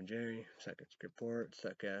 8, Tom and Jerry. Second, Report.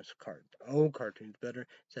 Second, Cartoons Better.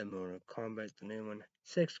 7, Mortal Kombat, the new one.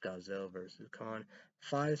 6, Godzilla vs. Kong.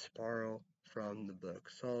 5, Sparrow from the book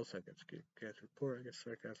Saul. Second, Report. I guess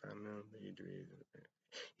I don't know.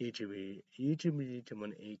 YouTube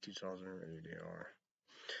 1 8 2000 they are.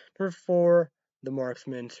 Number 4, The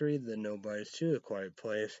Marksman. 3, The Nobodies. 2, A Quiet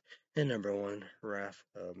Place. And number 1, Wrath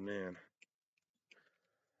of Man.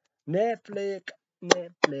 Netflix.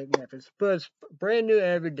 But brand new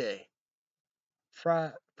every day.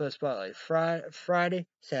 Spotlight. Friday,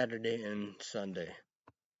 Saturday, and Sunday.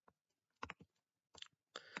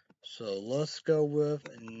 So let's go with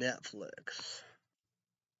Netflix.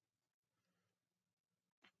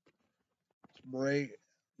 Break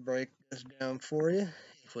this down for you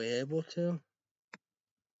if we're able to.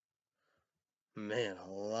 Man, a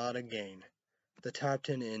lot of gain. The top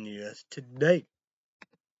 10 in the US today.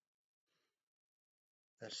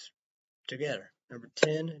 That's together. Number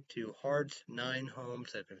 10, 2 Hearts. 9, Home.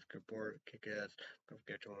 Second, Report. Kick-Ass. Don't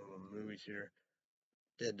forget one of the movies here.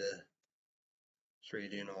 Did the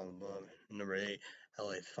 3D and all above. Number 8,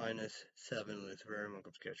 LA's Finest. 7, Lucifer.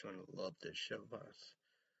 Don't forget one. Love this show.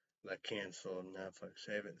 But canceled. Netflix.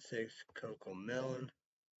 Save it. 6, Coco Melon.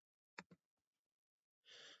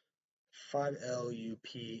 5,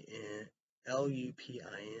 LUPIN. You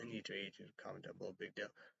to comment down below. Big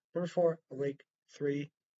deal. Number 4, Awake.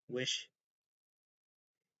 3, Wish.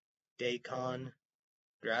 Daycon.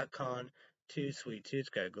 DragCon. 2, Sweet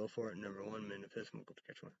Tooth. Gotta go for it. Number 1, Manifest. Go to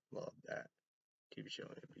catch one. Love that TV show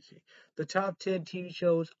on NBC. The top 10 TV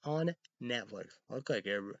shows on Netflix. Look like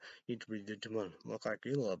you did one. Look like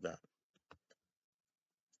you love that.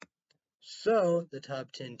 So the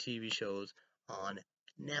top 10 TV shows on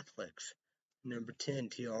Netflix. Number 10,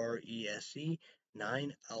 TRESC.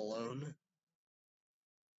 9, Alone.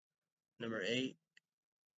 Number 8,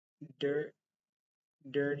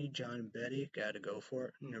 Dirty John Betty. Gotta go for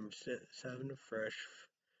it. Number 7, Fresh,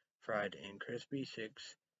 Fried and Crispy.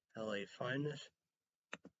 6, LA Finest.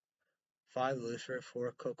 5, Lucifer.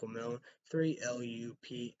 4, Coco Melon. 3,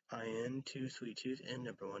 LUPIN. 2, Sweet Tooth. And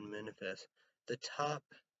number 1, Manifest. The top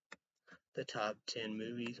 10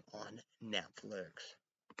 movies on Netflix.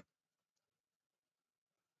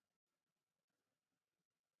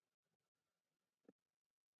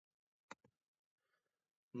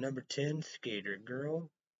 Number 10, Skater Girl.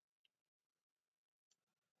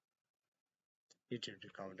 YouTube to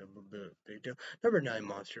comment a big deal. Number 9,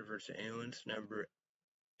 Monster vs. Aliens. Number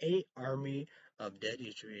 8, Army of Dead.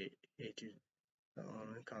 YouTube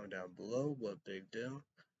comment down below what big deal.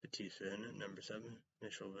 Batista in it. Number 7,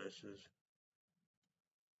 Mitchell vs.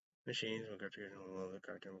 Machines. We'll go to love the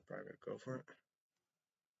cartoon. We'll probably go for it.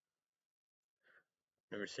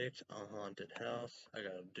 Number 6, A Haunted House. I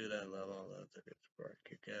gotta do that level. I love the good sport.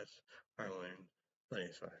 Kick ass. Harlan. Plenty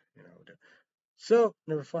of fun. You know, do. So,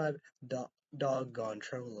 number 5, Dog Gone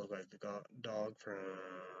Trouble. Look like the dog from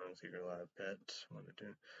Secret Life Pets. 1 to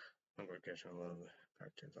 2. I'm gonna catch my love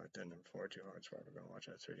cartoons like that. Number 4, Too Hard Spot. We're gonna watch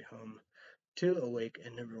that 30 home. 2, Awake.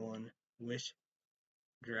 And number 1, Wish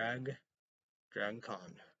Dragon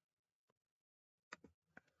Con.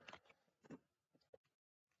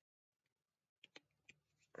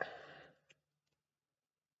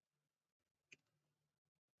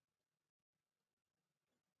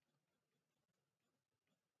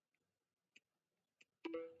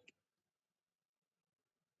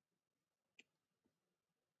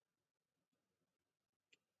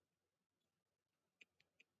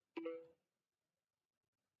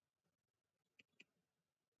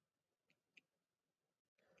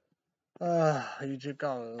 You just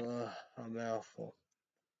got a mouthful.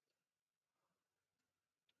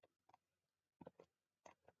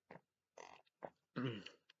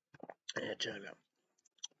 Yeah, check it out.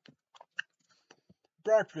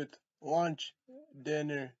 Breakfast, lunch,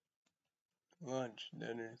 dinner, second,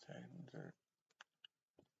 dessert.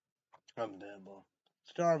 I'm devil.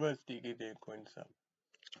 Starbucks, DK, Queen Sub.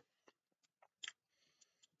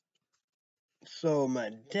 So my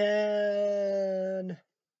dad.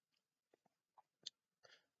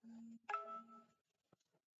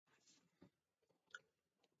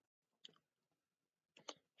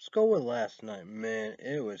 Let's go with last night, man.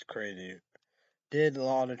 It was crazy. Did a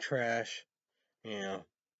lot of trash, you know,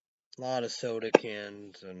 a lot of soda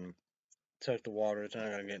cans, and took the water. It's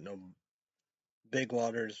not gonna get no big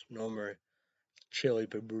waters, no more chili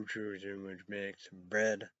pepperoncinis in which mix,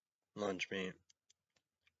 bread, lunch meat,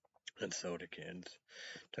 and soda cans.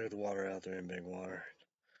 Took the water out there in big water.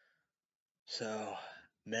 So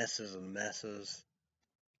messes and messes,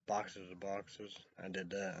 boxes of boxes. I did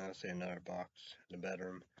that. I see another box in the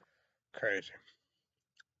bedroom. Crazy.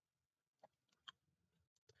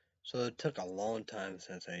 So it took a long time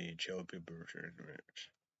since I ate chili pepperoncinis mix.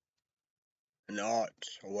 Not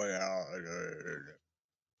way out.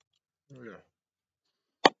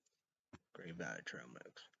 Great battery trail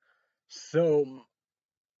mix. So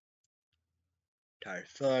tired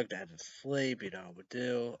fucked, I had to sleep, you know what to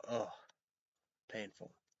do. Oh,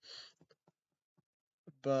 painful.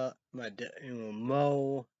 But my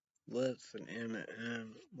Mo, Litz, and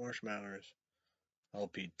M, Marshmallows,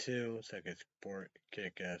 LP2, Second Sport,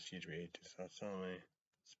 Kick Ass, UGB 82 South only,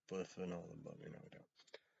 Spliff, and all above, you know what to do.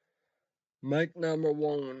 Mic number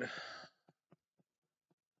 1.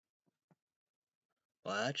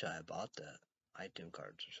 Well, actually, I bought that iTunes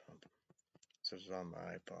cards or something. So it's on my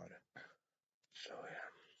iPod. So, yeah.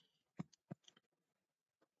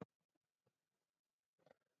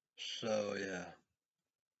 So, yeah.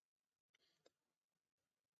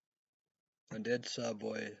 I did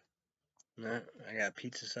Subway. I got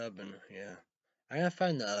pizza sub and yeah. I gotta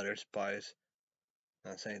find the other spice.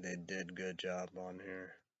 I think they did good job on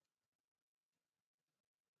here.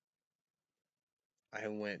 I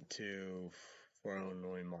went to for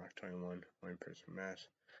Illinois Mach 21, 1-person mass.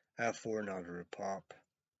 I have 4 now to pop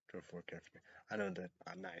to 4 caffeine. I know that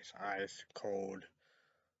nice ice, cold.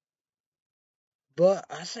 But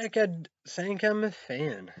I think I'm a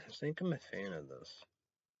fan. I think I'm a fan of this.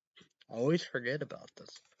 I always forget about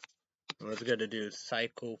this. I was gonna do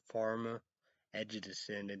Psycho Pharma, Edge of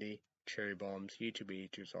Vicinity, Cherry Bombs, YouTube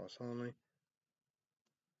Eater Sauce only.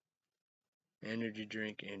 Energy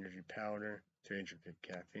drink, energy powder, 350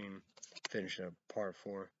 caffeine. Finish up part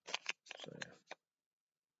 4. So yeah.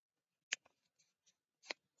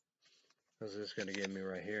 This is gonna get me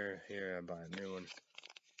right here. Here I buy a new one.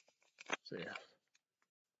 So yeah.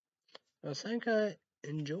 I think I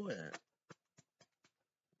enjoy it.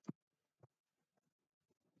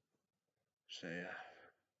 So yeah.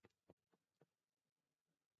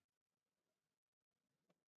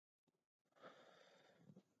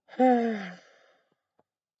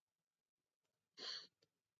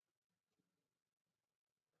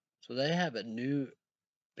 So they have a new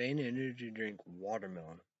Bane energy drink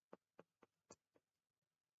watermelon.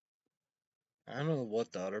 I don't know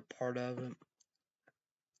what the other part of it.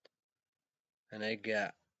 And they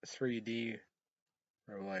got 3D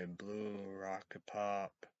or like blue rocket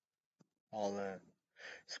pop, all that.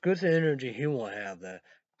 Exclusive energy, he won't have that.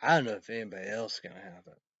 I don't know if anybody else is gonna have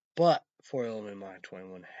it. but 411 Mach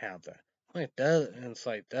 21 have that. Like that, and it's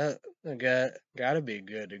like that. Gotta be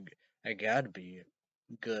good. I gotta be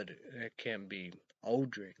good. It can't be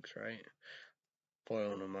old drinks, right?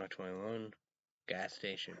 411 Mach 21, gas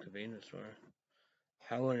station, convenience store.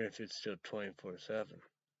 I wonder if it's still 24/7.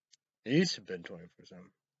 It used to have been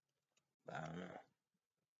 24/7. I don't know.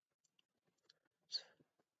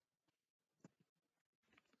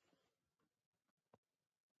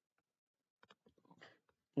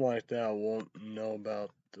 Like that, I won't know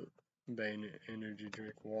about the Bane energy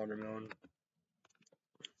drink watermelon.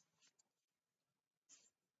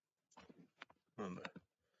 I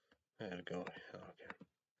gotta go. Okay.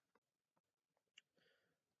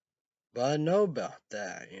 But I know about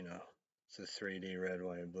that, It's a 3D red,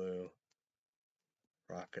 white, blue,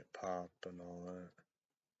 rocket pop, and all that.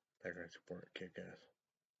 That guy's support kick ass.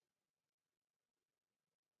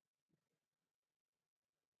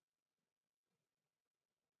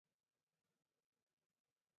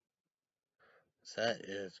 So that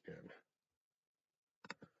is good.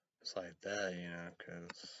 It's like that,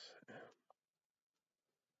 because.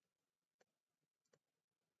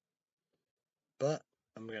 But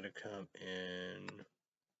I'm gonna come in.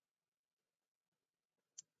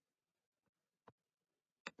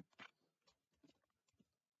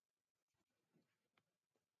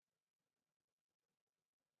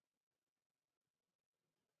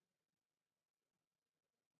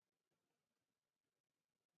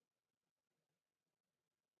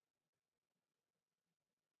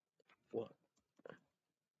 What?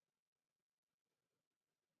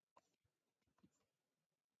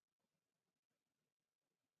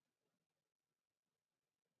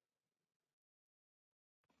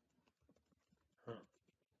 Huh.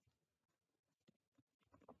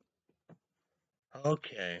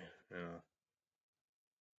 Okay. Yeah.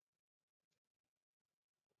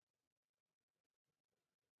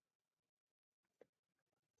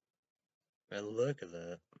 And look at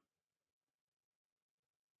that.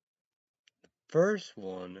 First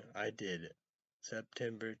one I did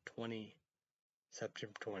September 20,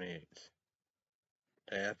 September 28th.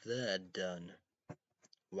 After that, done.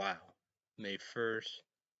 Wow. May 1st,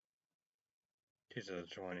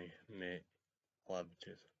 2020. May 11th.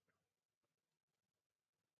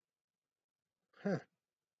 Huh.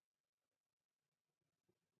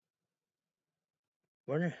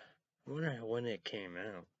 Wonder, wonder when it came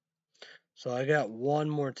out. So I got one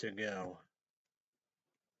more to go.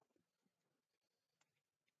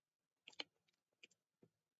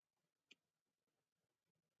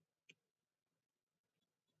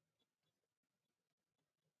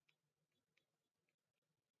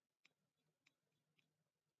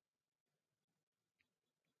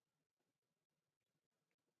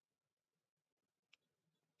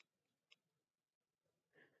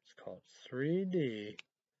 It's called 3D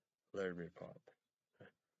Liberty Pop.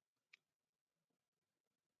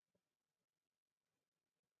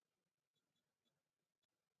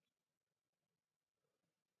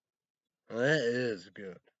 That is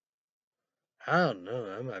good. I don't know.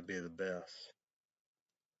 That might be the best.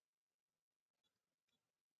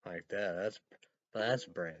 Like that. That's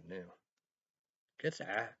brand new. Guess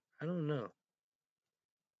I don't know.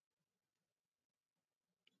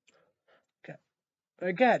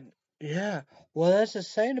 I got yeah. Well, that's the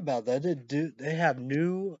saying about that. They have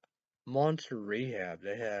new Monster Rehab.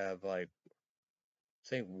 They have like I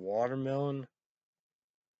think watermelon,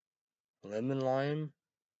 lemon lime.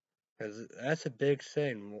 Cause that's a big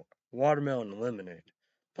thing. Watermelon lemonade.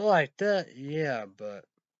 But like that, yeah. But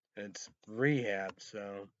it's rehab,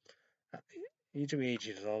 so uh, each of each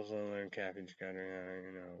is also learn caffeine scatter.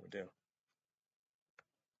 What we do.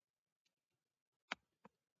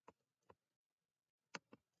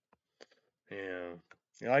 Yeah.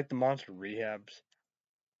 You like the Monster Rehabs?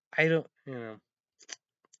 I don't,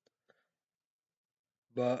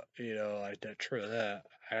 but like that. True that.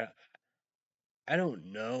 I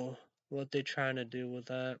don't know what they're trying to do with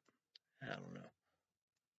that. I don't know.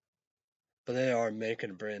 But they are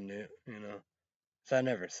making brand new. So I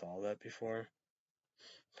never saw that before.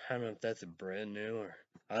 I don't know if that's a brand new or.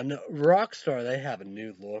 I know Rockstar, they have a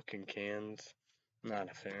new look in cans.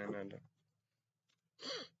 Not a fan.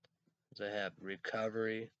 They have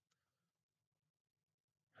Recovery,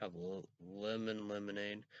 have Lemon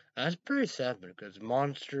Lemonade. That's pretty sad because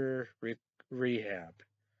Rehab,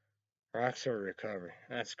 Rockstar Recovery.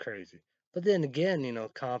 That's crazy. But then again,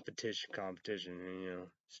 competition, and,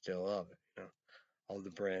 still love it. All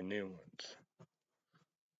the brand new ones.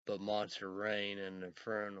 But Monster Rain and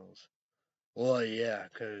Infernals. Well, yeah,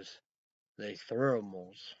 because they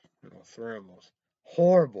thermals. Thermals.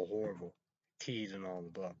 Horrible, horrible. Teas and all the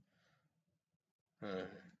above.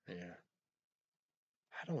 Uh, Yeah.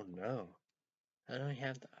 I don't know. I don't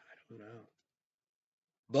have the. I don't know.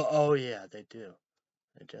 But oh yeah, they do.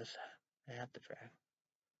 They have the track.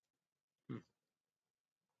 Hmm.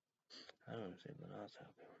 I don't see what else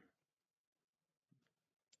happened.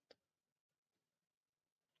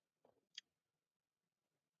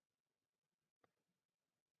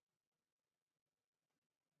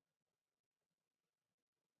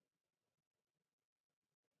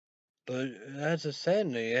 But that's a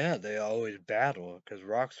saying. Yeah, they always battle because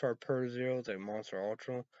Rockstar Per Zero's like Monster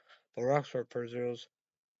Ultra, but Rockstar Per Zero's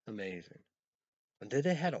amazing. And did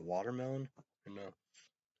they had a watermelon? Or no,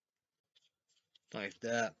 like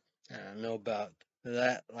that. I don't know about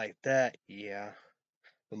that. Like that. Yeah.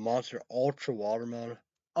 The Monster Ultra watermelon.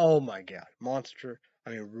 Oh my god. Monster. I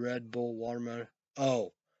mean Red Bull watermelon.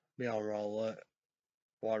 Oh, beyond raw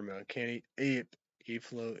watermelon. Can't eat.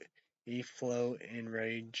 Eflow. Eflow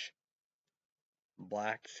Enrage.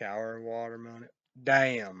 Black sour watermelon.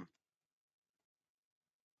 Damn.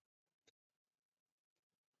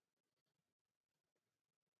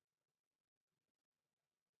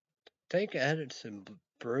 Think Edison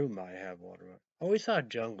Brew might have watermelon. I always thought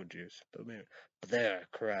Jungle Juice, but maybe. But they're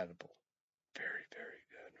incredible. Very, very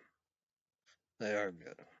good. They are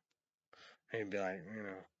good. And be like,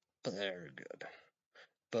 but they're good.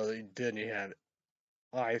 But then you had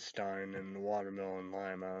Einstein and the watermelon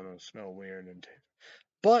lime. I don't know, smell weird and taste.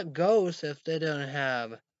 But Ghost, if they don't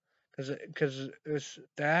have, because it's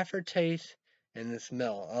the aftertaste and the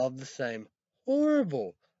smell of the same,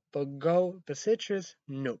 horrible. But citrus,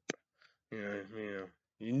 nope. You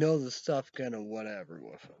know the stuff gonna whatever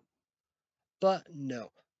with it. But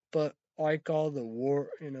no, but like all the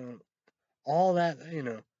all that,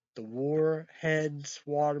 the Warheads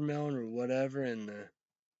watermelon or whatever, and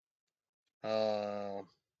the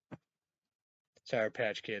Sour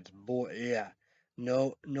Patch Kids, boy, yeah,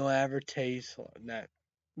 no aftertaste, that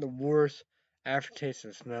the worst aftertaste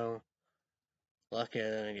and smell. Lucky I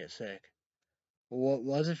didn't get sick. What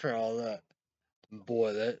was it for all that?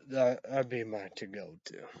 Boy, that'd be my to go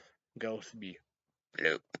to. Ghost be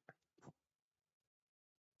bloop.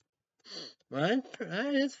 Well,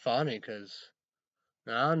 it's funny because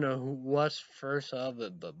I don't know who was first of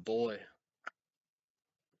it, but boy,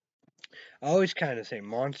 I always kind of say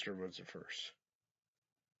Monster was the first,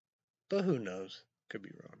 but who knows? Could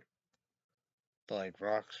be wrong. But like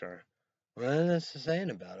Rockstar, well, that's the saying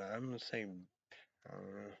about it. I'm gonna say I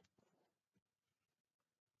don't know.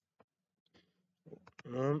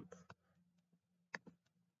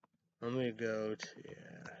 Let me go to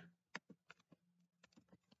yeah.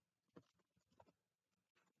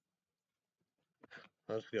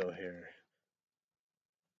 Let's go here.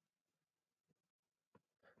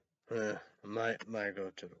 I might go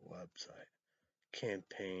to the website.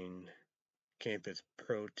 Campaign Campus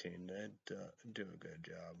Protein. They do a good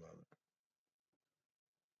job of it.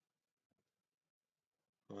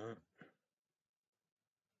 What?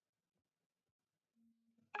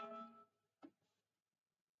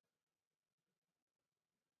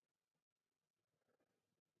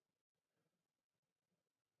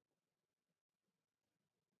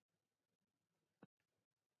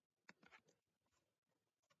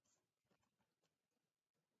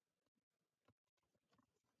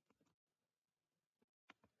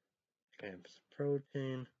 Campus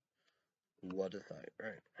Protein. What is that?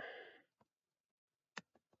 Right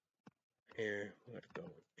here. Let's go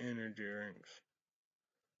with energy drinks.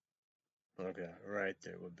 Okay, right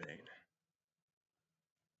there with Bane.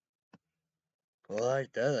 Well,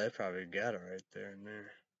 like that, I probably got it right there and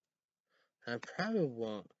there. I probably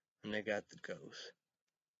won't when they got the ghost.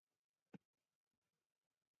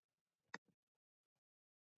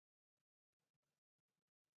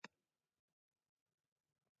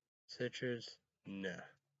 Citrus, nah.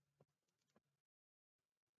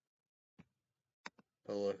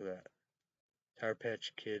 But look at that. Sour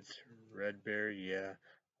Patch Kids, Red Berry, yeah.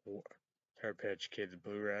 Sour Patch Kids,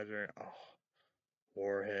 Blue Raspberry, oh.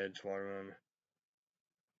 Warheads, Watermelon.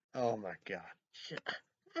 Oh my god.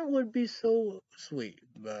 That would be so sweet,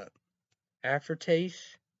 but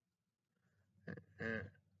aftertaste eh,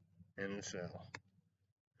 and the smell.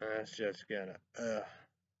 That's just gonna,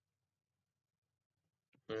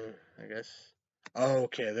 I guess. Oh,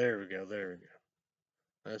 okay, there we go, there we go.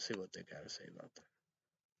 Let's see what they gotta say about that.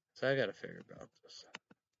 So I gotta figure about this.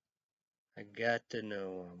 I got to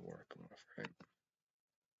know what I'm working with, right?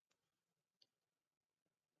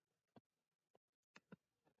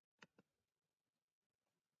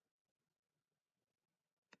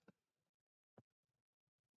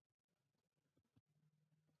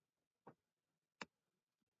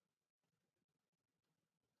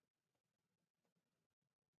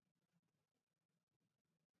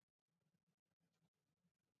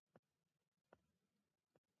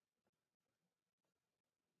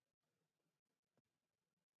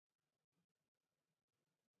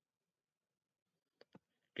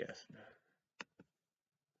 Guess.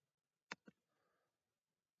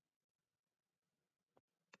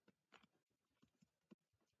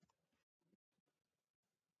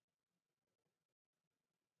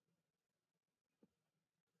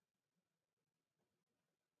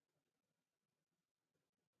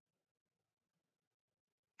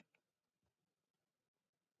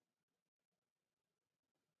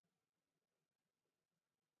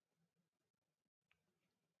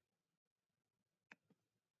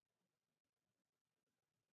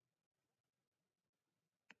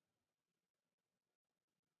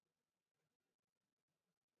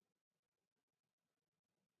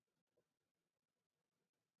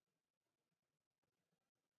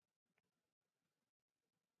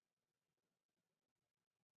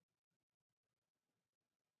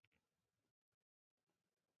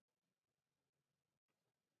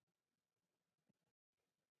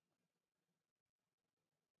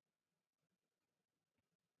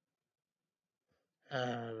 I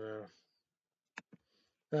don't know.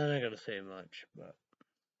 I'm not gonna say much, but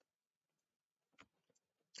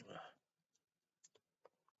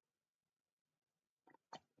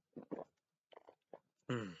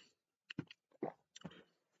mm.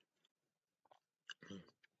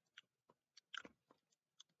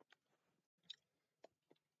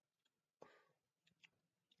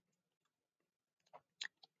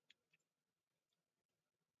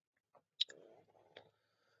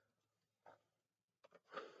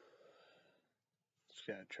 Just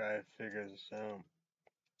gotta try to figure this out.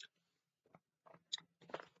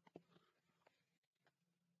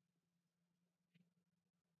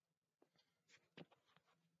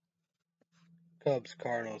 Cubs,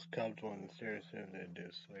 Cardinals, Cubs won the series. If they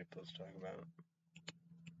do sweep, let's talk about it.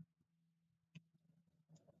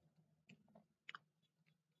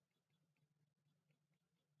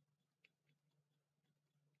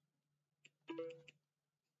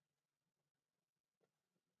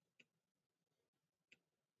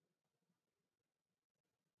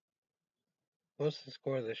 What's the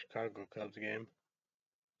score of the Chicago Cubs game?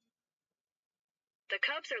 The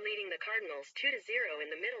Cubs are leading the Cardinals 2-0 in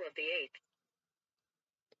the middle of the 8th.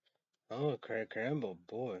 Oh, Craig Campbell,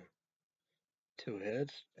 boy. 2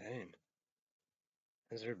 hits? Dang.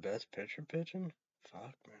 Is their best pitcher pitching?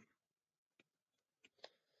 Fuck,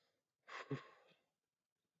 man.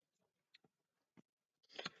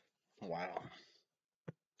 Wow.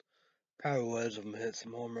 Probably Wisdom hit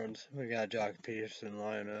some home runs. We got Jock Peterson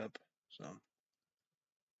line up, so.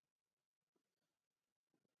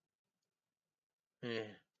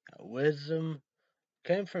 Yeah. Wisdom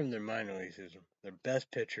came from their minor league system. Their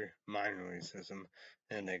best pitcher, minor league system,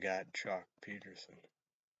 and they got Jock Peterson.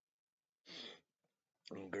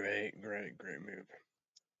 Great move.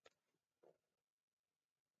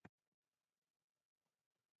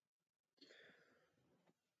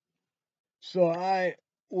 So I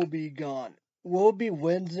will be gone. Will be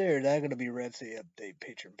Wednesday, or that gonna be Red Sea Update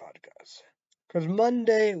Patreon podcast? Cause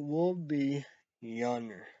Monday will be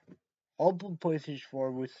yonder. I'll play PlayStation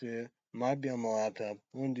 4 with you. Might be on my laptop.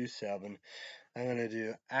 I'm gonna do 7. I'm gonna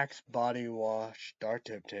do Axe Body Wash, Dark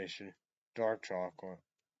Temptation, Dark Chocolate,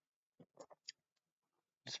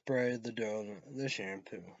 Spray the Donut, the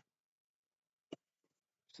shampoo.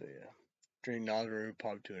 So yeah. Drink Nauru,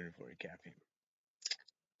 pop 240 caffeine.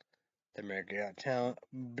 The America Got Talent,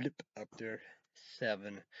 blip up there.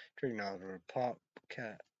 7. Drink Nauru, pop,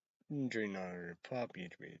 cat. Drink Nauru, pop,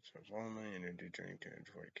 each beat. So it's only energy drink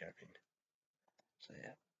 240 caffeine. So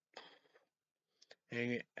yeah.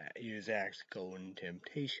 And use Axe Golden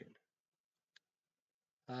Temptation.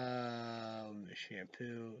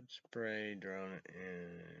 Shampoo, spray, drone,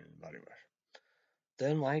 and body wash.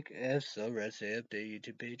 Then like if so, Red Say Update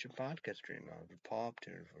YouTube page and podcast stream on the pop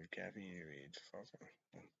tuner for caffeine reads.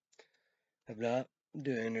 If not,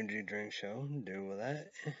 do energy drink show. Do with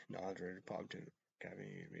that. Not ready to pop tuner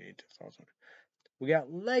caffeine reads. Awesome. We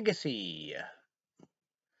got Legacy.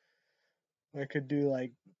 I could do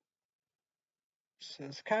like so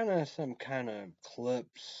it's kind of some kind of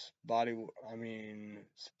clips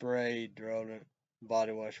spray deodorant.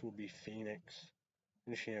 Body wash will be Phoenix.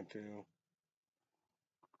 And shampoo.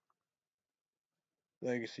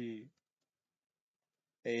 Legacy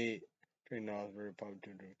 8. Drink knowledge very probably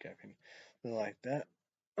do caffeine. Something like that.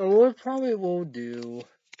 And we probably will do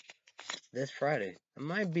this Friday. It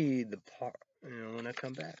might be the part when I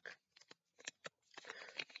come back.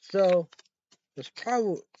 So this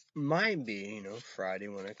probably might be, Friday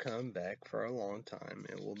when I come back for a long time.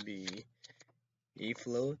 It will be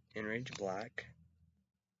Eflow, Enrage Black,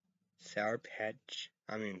 Sour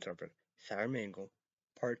Mango,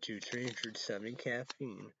 Part 2, 370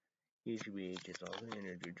 caffeine. Each week is all the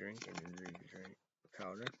energy drink.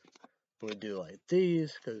 powder. We do like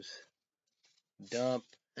these, because dump,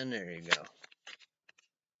 and there you go.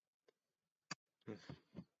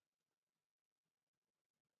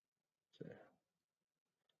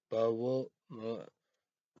 But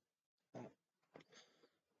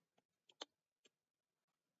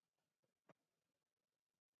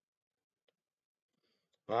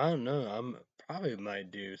I don't know. I'm probably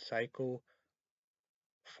might do Cycle,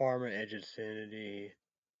 Farmer Edge Acidity,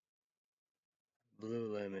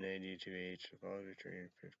 Blue Lemonade, E2H, Volume Tree,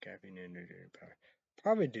 Caffeine Energy Power.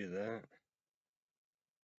 Probably do that.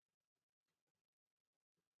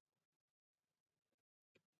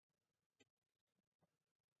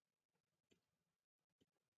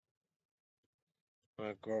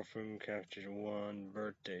 My girlfriend captured one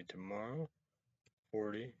birthday tomorrow.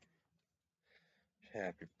 40.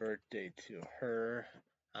 Happy birthday to her.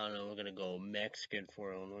 I don't know, we're gonna go Mexican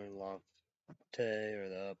for Illinois Latte or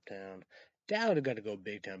the Uptown. Dad would gotta go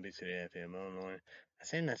Big Town, Big City FM, Illinois. I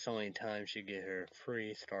think that's the only time she get her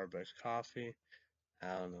free Starbucks coffee.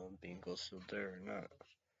 I don't know if Bingo's still there or not.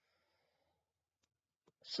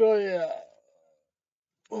 So yeah.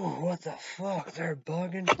 Oh, what the fuck? They're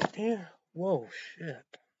bugging here? Whoa, shit.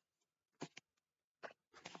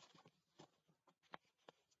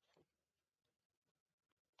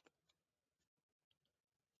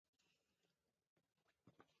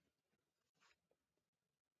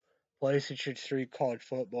 PlayStation 3 college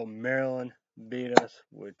football. Maryland beat us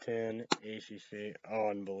with 10 ACC.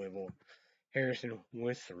 Oh, unbelievable. Harrison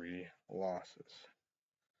with 3 losses.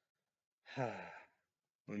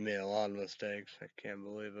 We made a lot of mistakes. I can't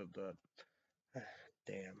believe it, but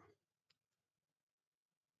damn.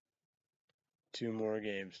 2 more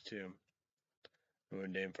games, too. We're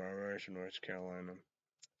Dame Farmers in North Carolina.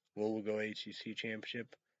 Will we go ACC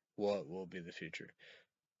championship? What will be the future?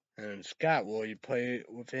 And Scott, will you play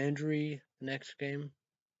with injury next game?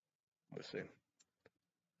 We'll see.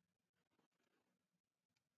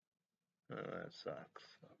 Oh, that sucks.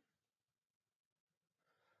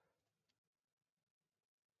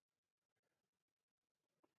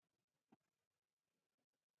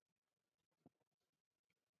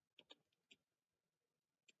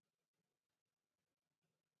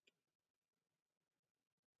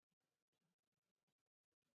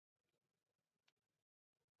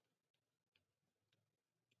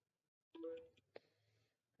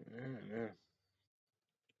 I don't know.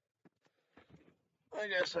 I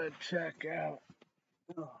guess I'd check out.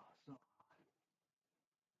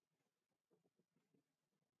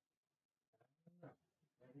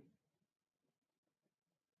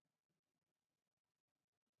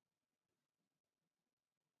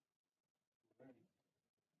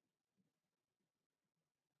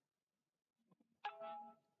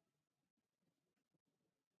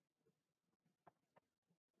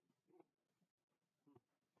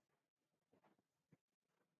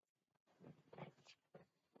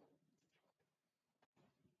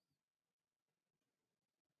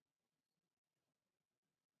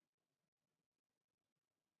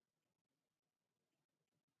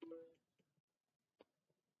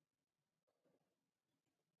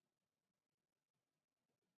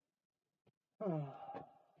 Oh,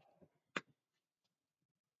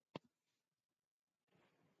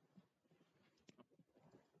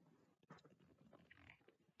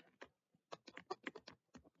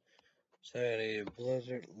 so Saturday,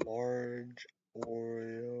 Blizzard, large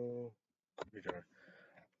Oreo.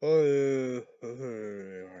 Oh,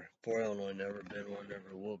 for Illinois, never been one,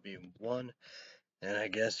 never will be one. And I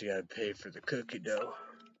guess you gotta pay for the cookie dough.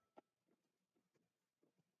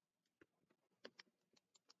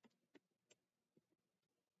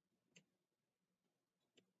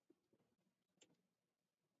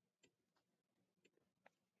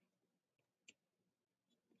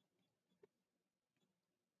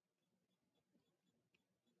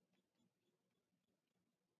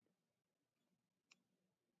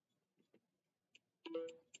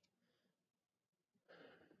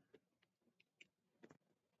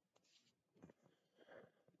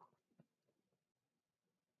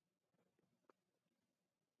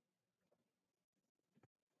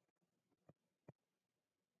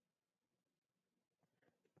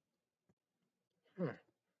 Huh.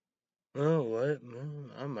 Oh, what?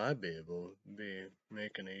 Well, I might be able to be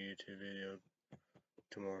making a YouTube video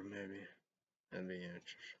tomorrow, maybe. That'd be interesting.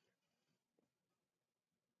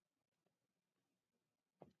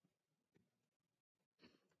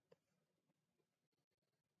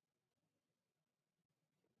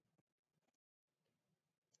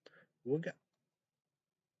 We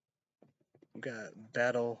got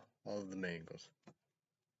Battle of the Mangoes.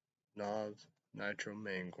 Nas, Nitro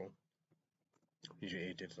Mango. Usually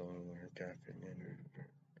 8 dips only water, caffeine, and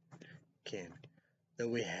can.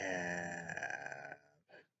 Then we have.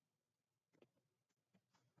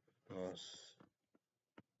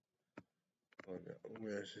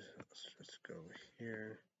 Let's go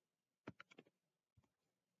here.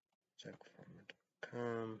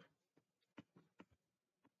 Checkfarmer.com.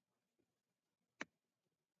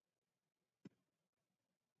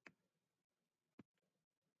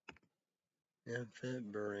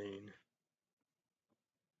 Infant brain.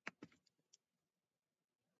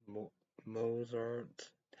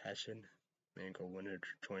 Mozart passion. Mango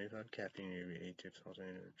 125 caffeine, maybe 8 tips, also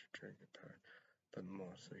energy drink power, but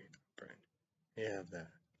mostly brain. You have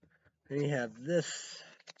that. Then you have this.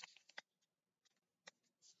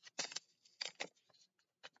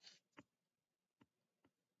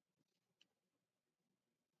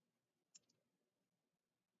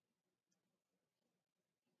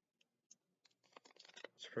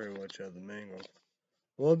 It's pretty much of the mango.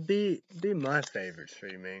 Well, be my favorite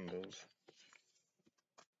 3 mangoes.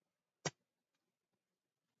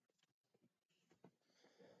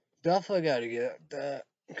 Definitely got to get that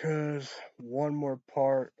because one more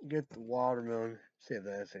part. Get the watermelon. See if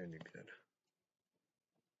that's any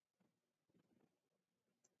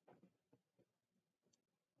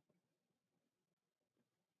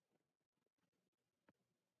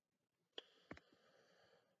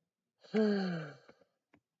good.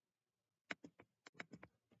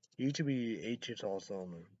 YouTube H is also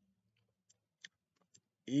on there.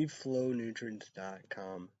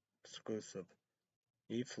 Eflownutrients.com exclusive.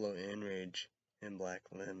 Eflow Enrage and Black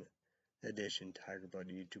Lemon Edition Tiger Blood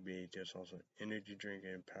YouTube HS also energy drink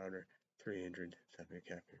and powder 370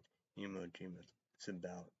 caffeine. Emojimas. It's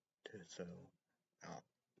about to sell out.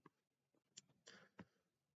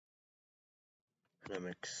 And I'm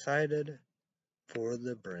excited for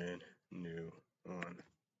the brand new one.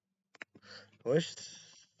 I wish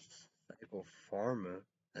Cycle Pharma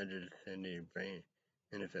added any brain,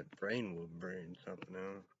 and if it brain will bring something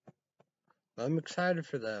out. But I'm excited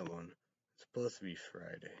for that one. It's supposed to be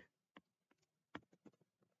Friday.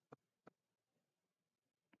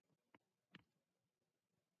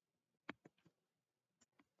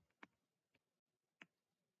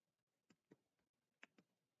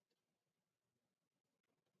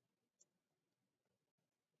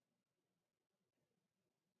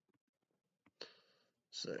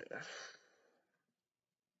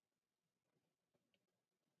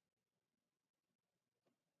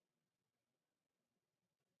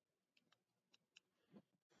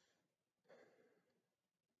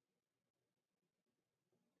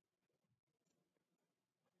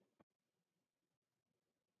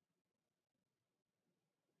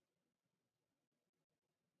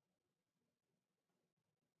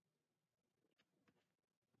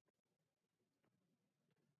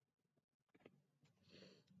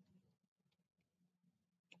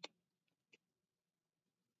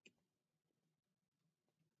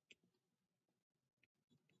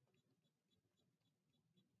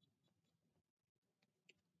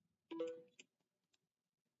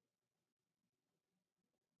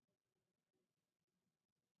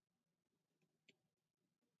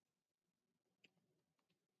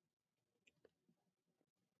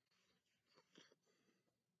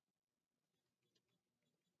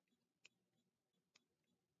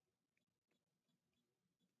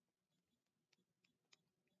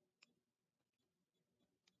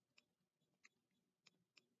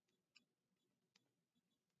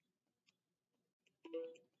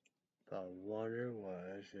 So I wonder what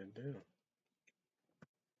I should do.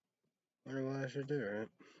 Wonder what I should do, right?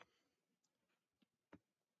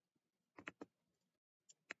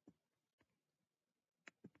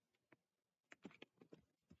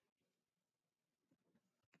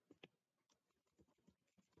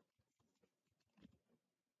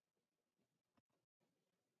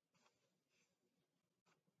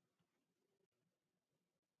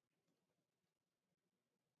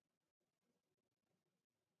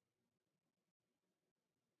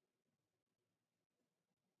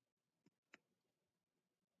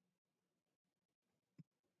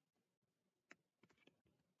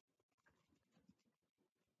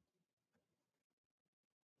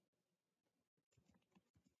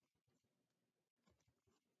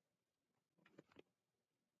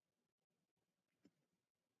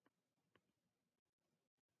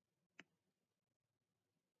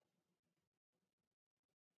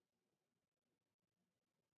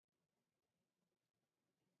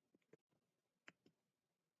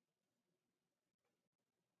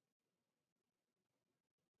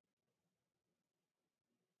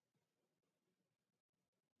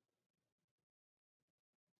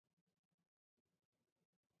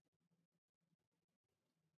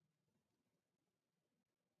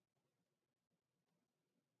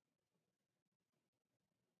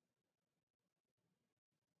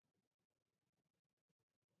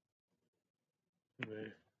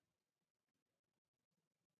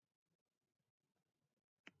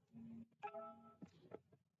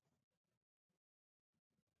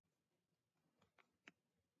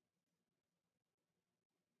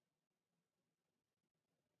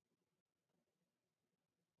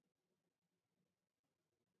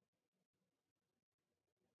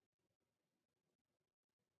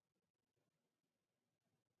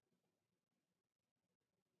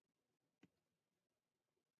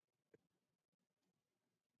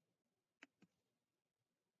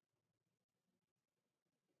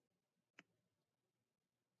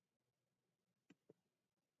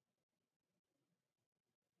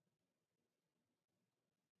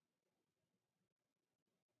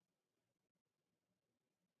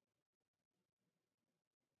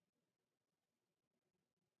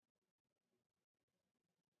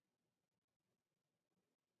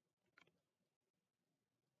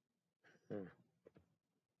 Hmm.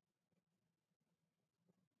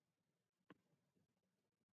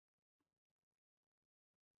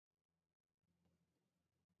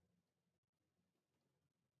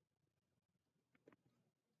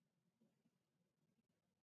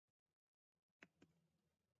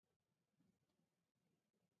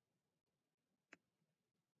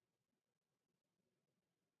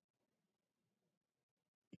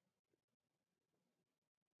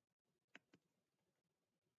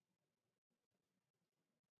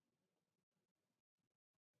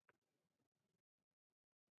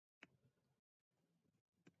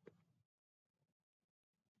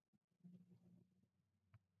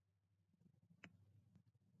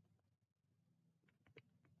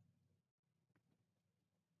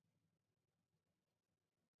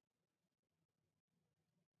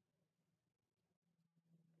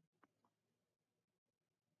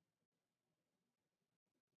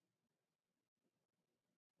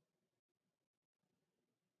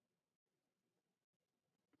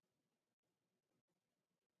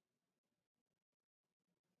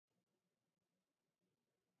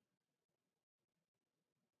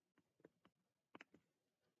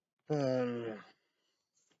 Um,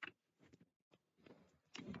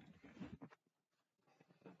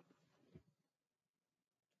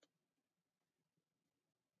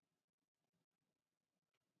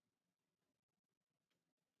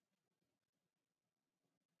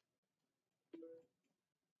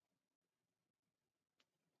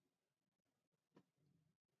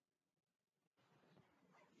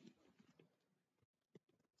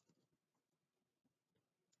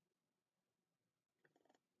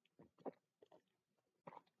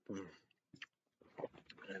 hmm.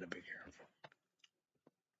 Gotta be careful.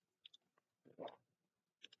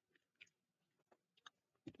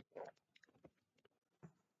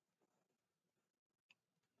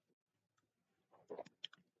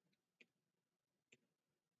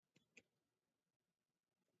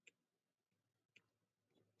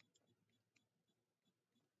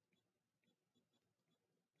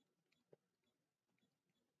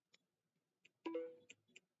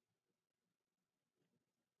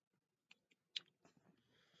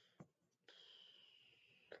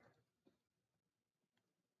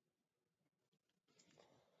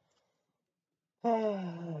 I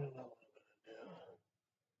don't know what to do.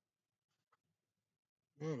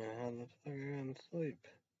 I don't know how the fuck I'm gonna sleep.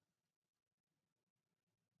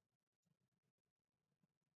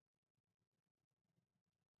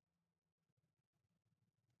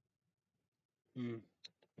 Hmm.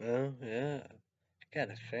 Well, yeah. I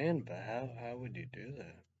got a fan, but how would you do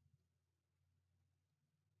that?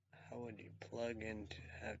 How would you plug in to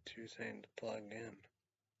have two things plugged in?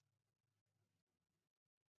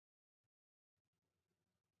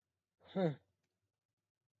 Huh.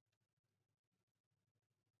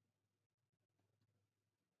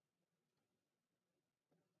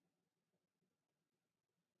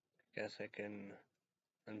 Guess I can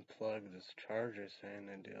unplug this charger thing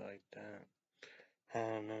and do like that. I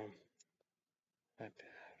don't know. I don't know.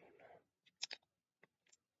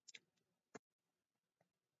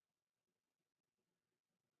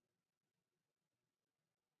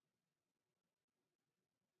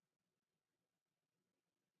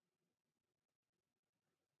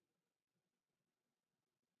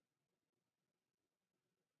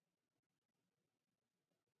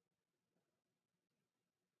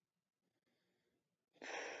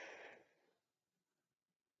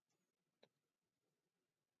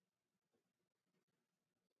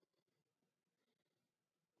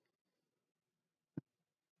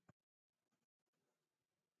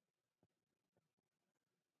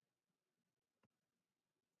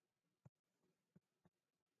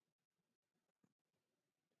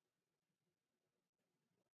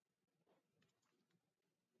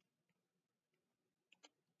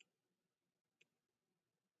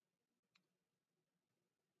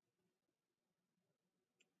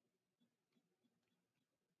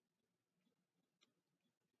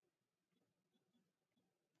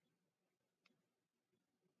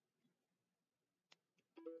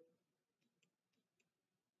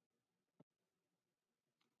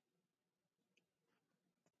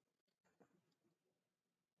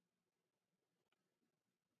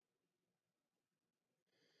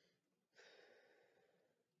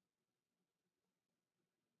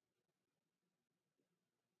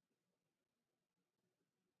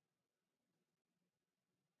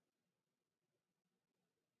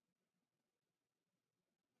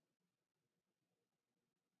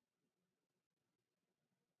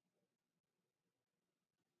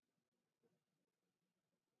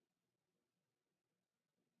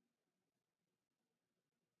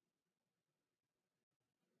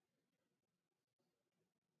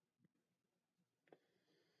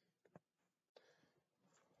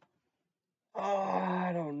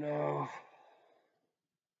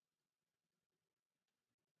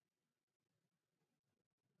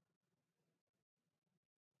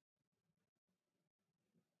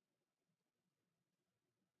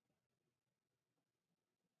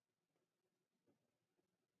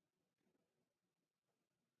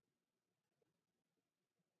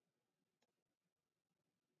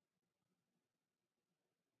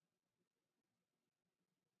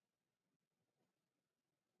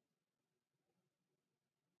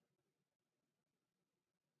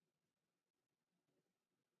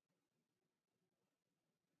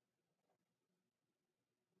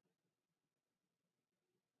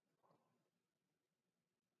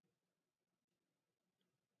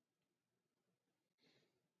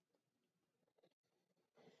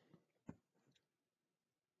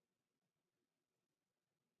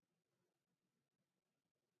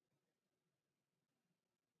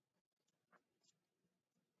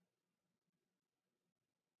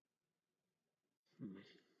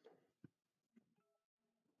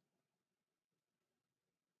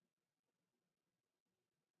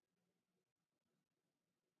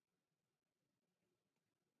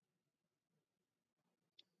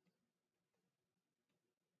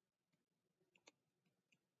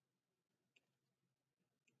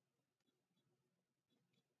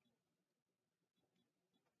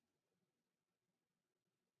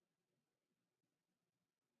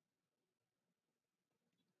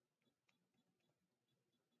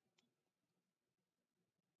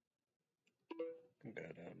 Got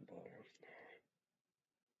on bottom.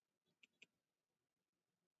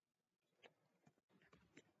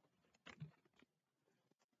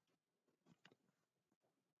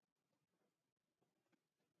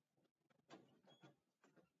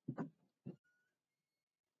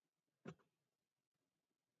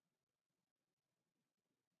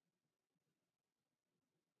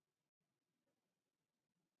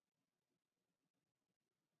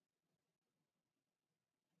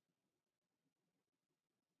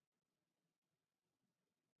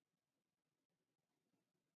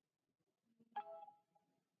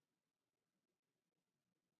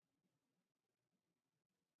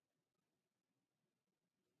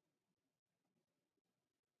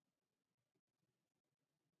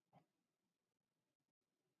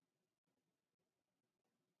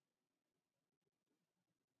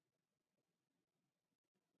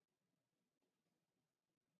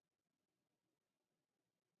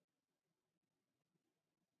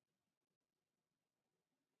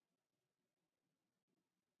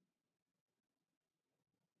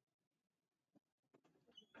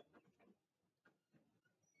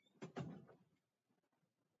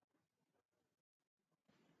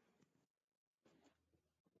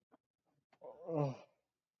 Oh.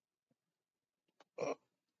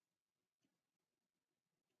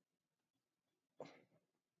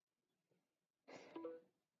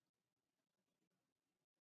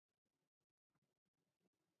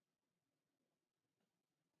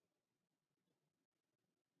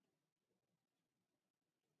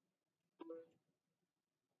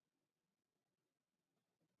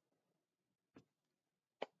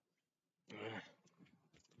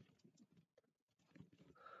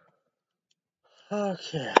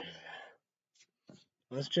 Okay.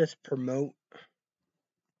 Let's just promote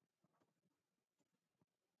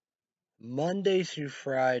Monday through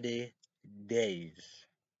Friday days.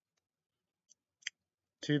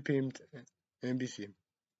 2 p.m. NBC.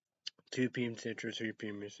 2 p.m. Central, 3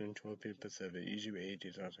 p.m. Eastern, 12 p.m. Pacific. Usually 8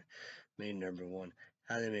 is also made number one.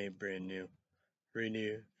 How they made brand new.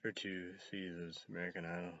 Renew for 2 seasons. American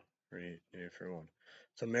Idol. Renew for 1.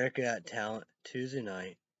 So America Got Talent, Tuesday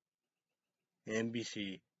night.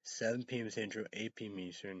 NBC, 7 p.m. Central, 8 p.m.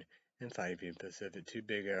 Eastern, and 5 p.m. Pacific. 2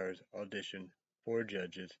 big hours. Audition. 4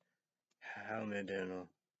 judges. How Mandela.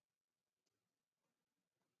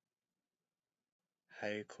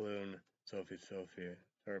 Hey Clune. Sophia.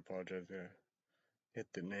 Sorry, apologize there. Get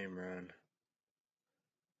the name wrong.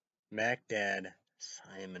 Mac Dad,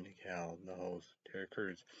 Simon Cowell, the host, Terry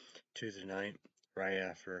Crews, Tuesday night, right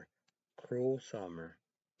after Cruel Summer,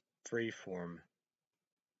 Freeform,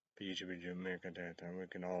 BGB American Dad Time. We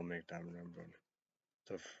can all make that number one.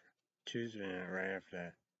 So Tuesday night, right after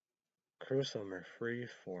that, Cruel Summer,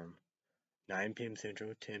 Freeform, 9 p.m.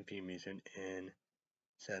 Central, 10 p.m. Eastern, and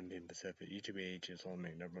 7 p.m. Pacific. Each of each is all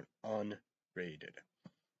make number one, unrated.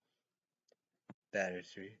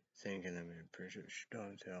 Battery, thinking them in pressure,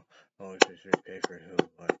 don't tell, always pay for who,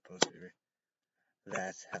 what, supposed to be.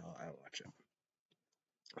 That's how I watch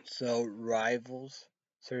it. So rivals,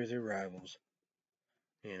 Thursday rivals,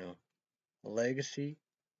 you know, Legacy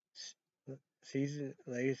season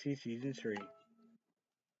 3.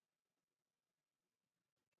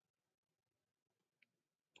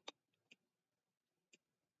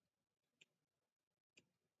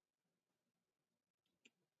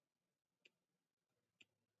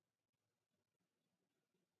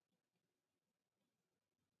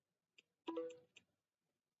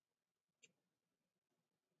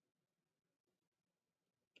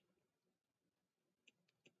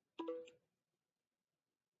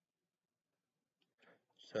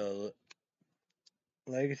 So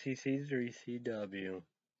Legacy season 3 CW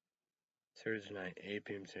Thursday night, 8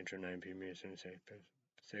 p.m. Central, 9 p.m. Eastern,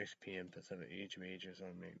 6 p.m. Pacific. Each of each is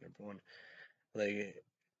on make number one.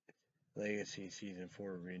 Legacy season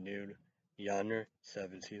 4 renewed. Yonder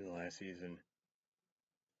 7 season last season.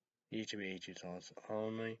 Each of each is also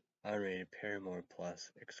only unrated Paramore Plus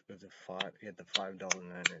exclusive 5. Get the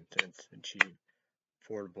 $5.99 cheap,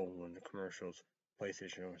 affordable when the commercials.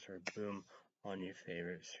 PlayStation or boom on your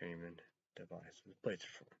favorite streaming devices.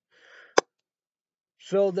 PlayStation 4.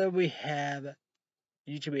 So then we have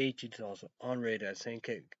YouTube H is also unrated. I think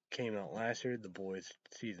it came out last year. The Boys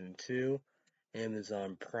season 2,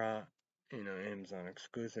 Amazon Prime, Amazon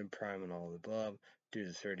exclusive, Prime and all the above. Do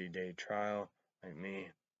the 30-day trial. Like me,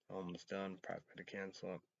 almost done. Probably to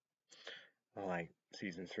cancel it. I like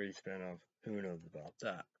season 3 spinoff. Who knows about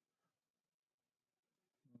that?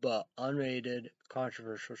 But unrated,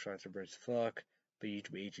 controversial shots of Bruce fuck. But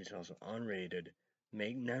YouTube H is also unrated.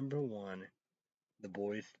 Make number one. The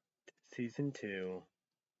Boys season 2,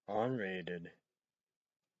 unrated.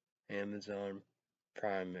 Amazon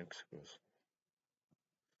Prime exclusive.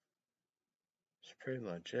 That's pretty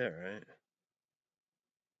much it, right?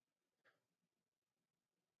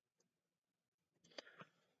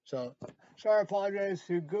 So, sorry, apologize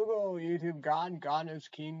to Google, YouTube, God is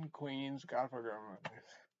King, Queens, God for government.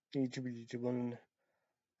 YouTube,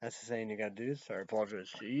 that's the saying you gotta do. Sorry,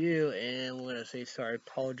 apologize to you, and we're gonna say sorry,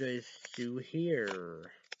 apologize to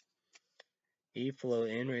here. Eflow,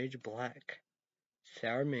 Enrage, Black,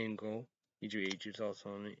 Sour Mango, EGH is also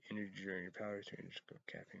on the energy drink, power change,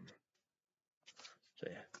 caffeine. So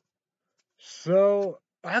yeah. So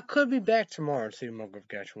I could be back tomorrow and see Muggle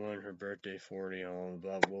catch one, her birthday 40 on,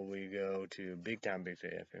 but will we go to Big Time Big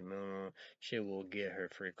Day FM? She will get her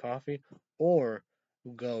free coffee, or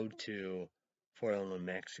go to Fort Allen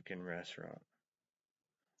Mexican restaurant,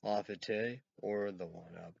 Lafayette, or the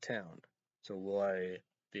one uptown. So will I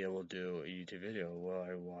be able to do a YouTube video? Will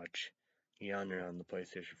I watch Yonder on the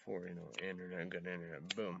PlayStation 4? Internet, good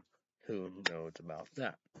internet, boom. Who knows about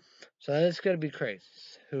that? So that's gonna be crazy.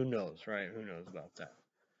 Who knows, right? Who knows about that?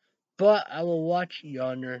 But I will watch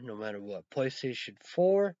Yonder no matter what. PlayStation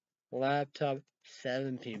 4, laptop,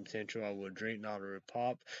 7 p.m. Central. I will drink not a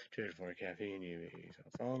pop, 24 caffeine, use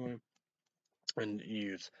only, and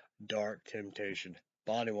use Dark Temptation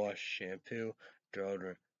body wash, shampoo,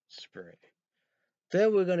 deodorant, spray.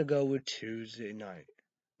 Then we're gonna go with Tuesday night.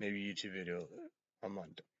 Maybe YouTube video on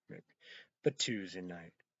Monday, maybe. But Tuesday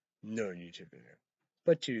night, no YouTube video.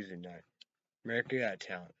 But Tuesday night. America Got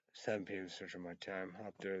Talent, 7 p.m. Central my time.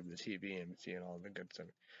 Hop there to the TV and see all the good stuff.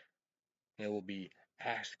 It will be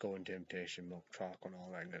Axe Going Temptation, Milk Chocolate, and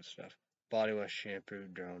all that good stuff. Body wash, shampoo,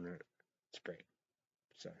 deodorant, spray.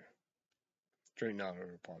 So, drink not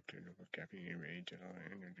over pop to with caffeine, rage, and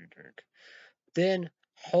energy drink. Then,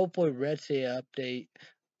 hopefully, Red Sea update.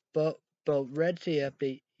 But Red Sea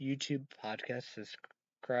update YouTube podcast.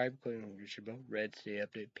 Subscribe, click on YouTube. Red Sea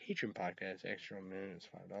update Patreon podcast. Extra minutes,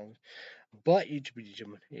 $5. But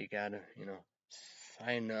YouTube, you gotta,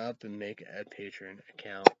 sign up and make a Patreon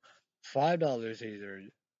account. $5 either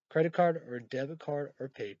credit card or debit card or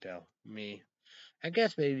PayPal. Me, I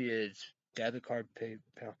guess maybe it's debit card,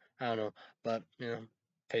 PayPal. I don't know, but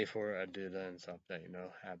pay for it. I do that and stuff that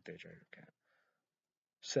have Patreon account.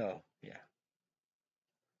 So yeah,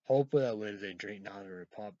 hopefully that Wednesday drink not a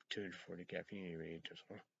pop 240 caffeine rate as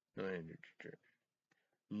well. No energy drink.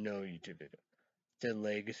 No YouTube video. Then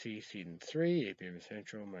Legacy Season 3, 8 p.m.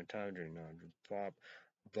 Central. My time during non-pop.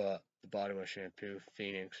 But the body wash shampoo,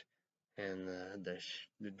 Phoenix, and the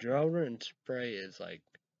deodorant spray is like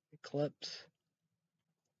Eclipse.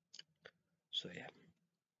 So yeah.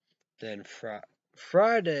 Then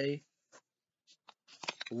Friday,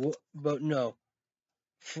 but no,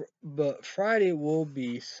 but Friday will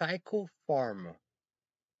be Cycle Pharma.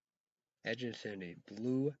 Edge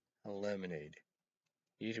Blue Lemonade.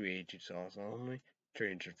 Usually HG sauce only.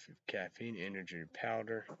 300 caffeine, energy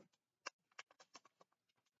powder.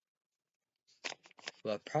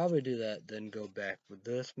 Well, I'll probably do that, then go back with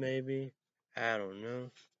this maybe. I don't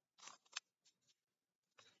know.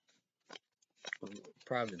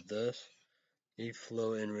 Probably this.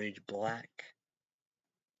 Eflow Enrage Black.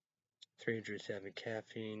 307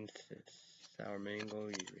 caffeine. Sour mango.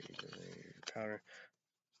 Powder.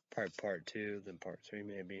 Probably part 2, then part 3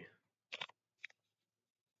 maybe.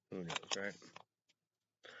 Who knows, right?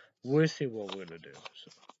 We'll see what we're gonna do.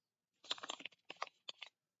 So.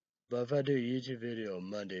 But if I do a YouTube video on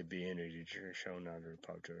Monday, it'd be energy drink showing out the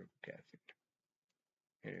pop caffeine.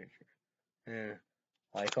 Energy. Yeah.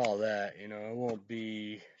 Like all that, it won't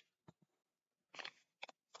be.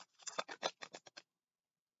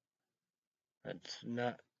 That's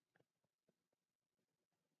not.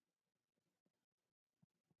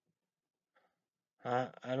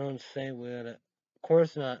 I don't think we're gonna. Of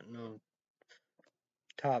course not. No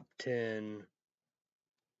top 10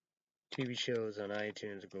 TV shows on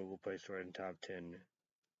iTunes, Google Play Store, and top 10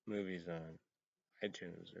 movies on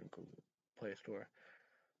iTunes and Google Play Store.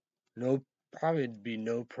 No, probably be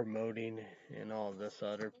no promoting and all this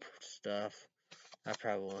other stuff. That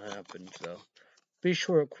probably won't happen. So be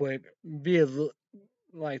short, quick. Be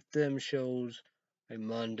like them shows like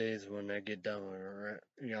Mondays when I get done with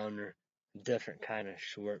Yonder. Different kind of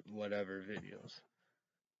short whatever videos.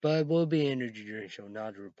 But it will be an energy drink show,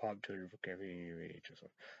 not a pop Twitter for caffeine age or something.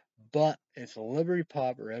 But it's a Liberty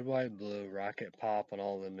Pop, Red, White, Blue, Rocket Pop, and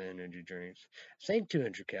all them energy drinks. Same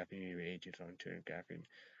 200 caffeine ages on 200 caffeine.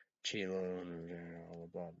 Chilo and all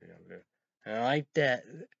above. And I like that.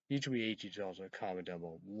 HBH is also a comment down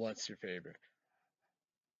below. What's your favorite?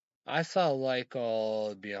 I saw like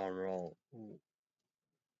all Beyond Roll.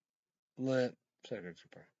 Lit. Second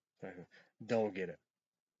super. Don't get it.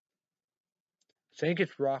 I think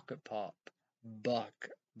it's Rocket Pop. Buck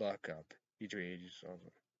Up. E380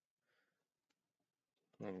 also.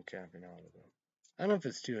 I'm capping all of them. I don't know if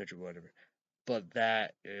it's 200 or whatever, but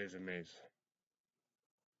that is amazing.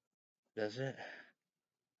 Does it?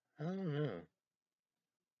 I don't know.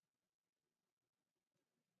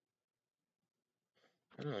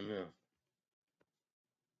 I don't know.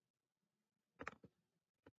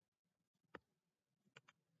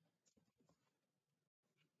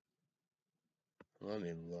 Let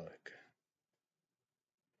me look.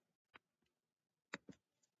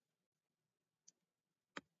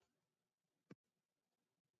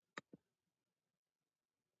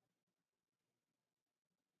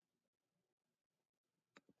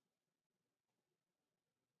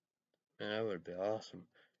 Man, that would be awesome.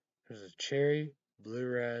 There's a cherry, blue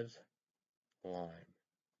raz, lime.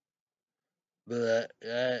 But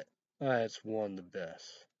that's one of the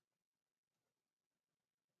best.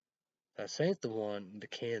 I think the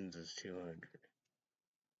cans is 200.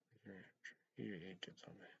 Agents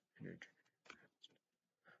on the energy.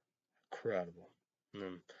 Incredible.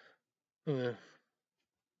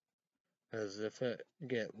 As if I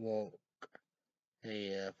get woke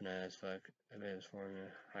AF and I fuck advanced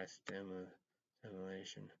formula, high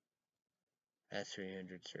stimulation,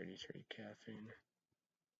 S333 caffeine.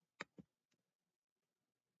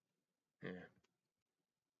 Yeah.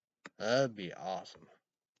 That'd be awesome.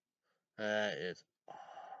 That is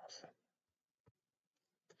awesome.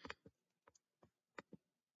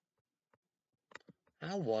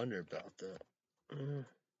 I wonder about that.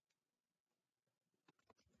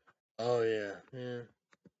 Oh yeah, yeah.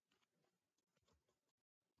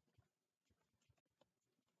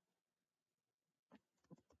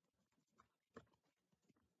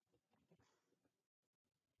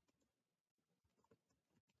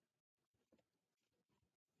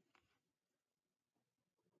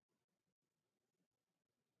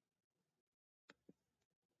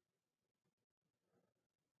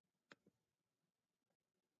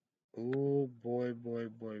 Oh boy,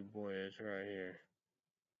 it's right here.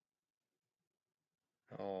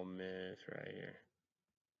 Oh man, it's right here.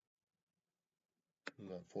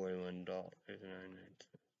 About $41.99.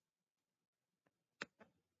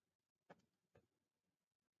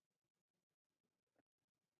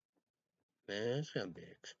 Man, it's gonna be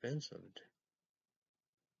expensive.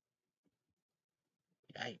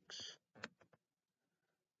 Yikes.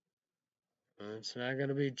 It's not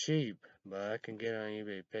gonna be cheap, but I can get on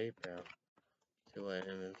eBay PayPal. See what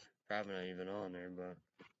him is probably not even on there, but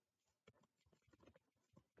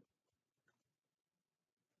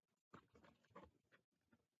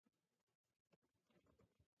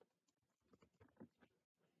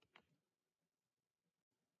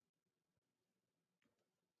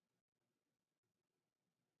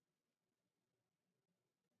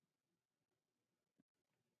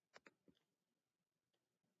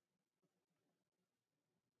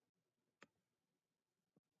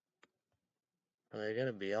are they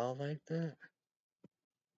gonna be all like that?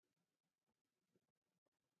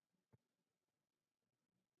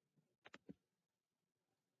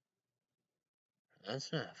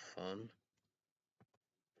 That's not fun.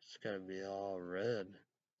 It's gotta be all red.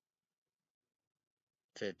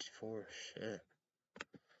 54, shit.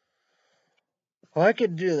 Well, I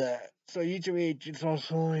could do that. So each of agents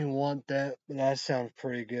also only want that, but that sounds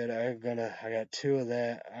pretty good. I got two of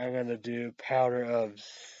that. I'm gonna do powder of.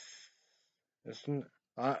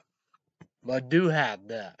 I, I do have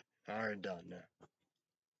that. I already done that.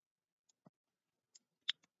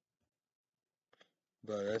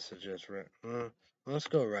 But this is just right. Let's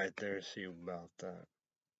go right there and see about that.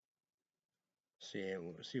 See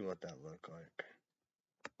what that look like.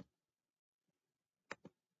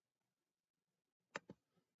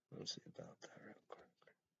 Let's see about that real quick.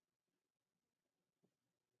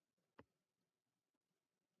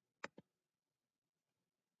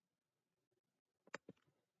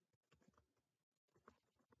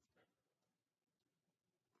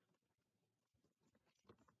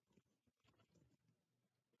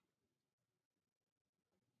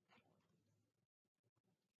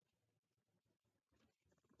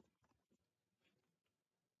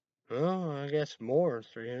 Oh, I guess more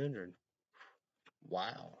 300.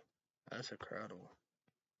 Wow, that's incredible.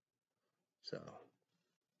 So,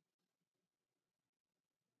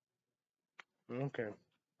 okay,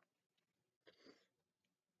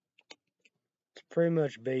 it's pretty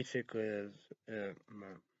much basically as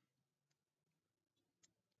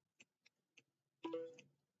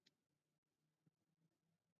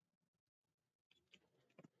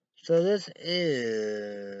so this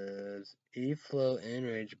is Eflow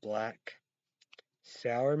Enrage Black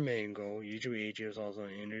Sour mango. Usually AG is also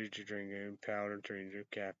an energy drink and powder drink with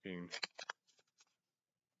caffeine.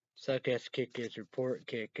 Suck S, kick S, report,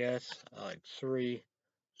 kick S. I like 3.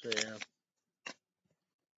 So yeah.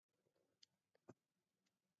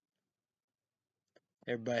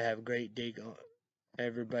 Everybody have a great day.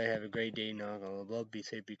 Everybody have a great day. Not gonna love. Be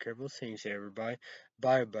safe. Be careful. Thanks everybody.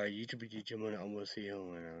 Bye bye. YouTube. I will see you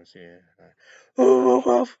when I will see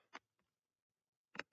you.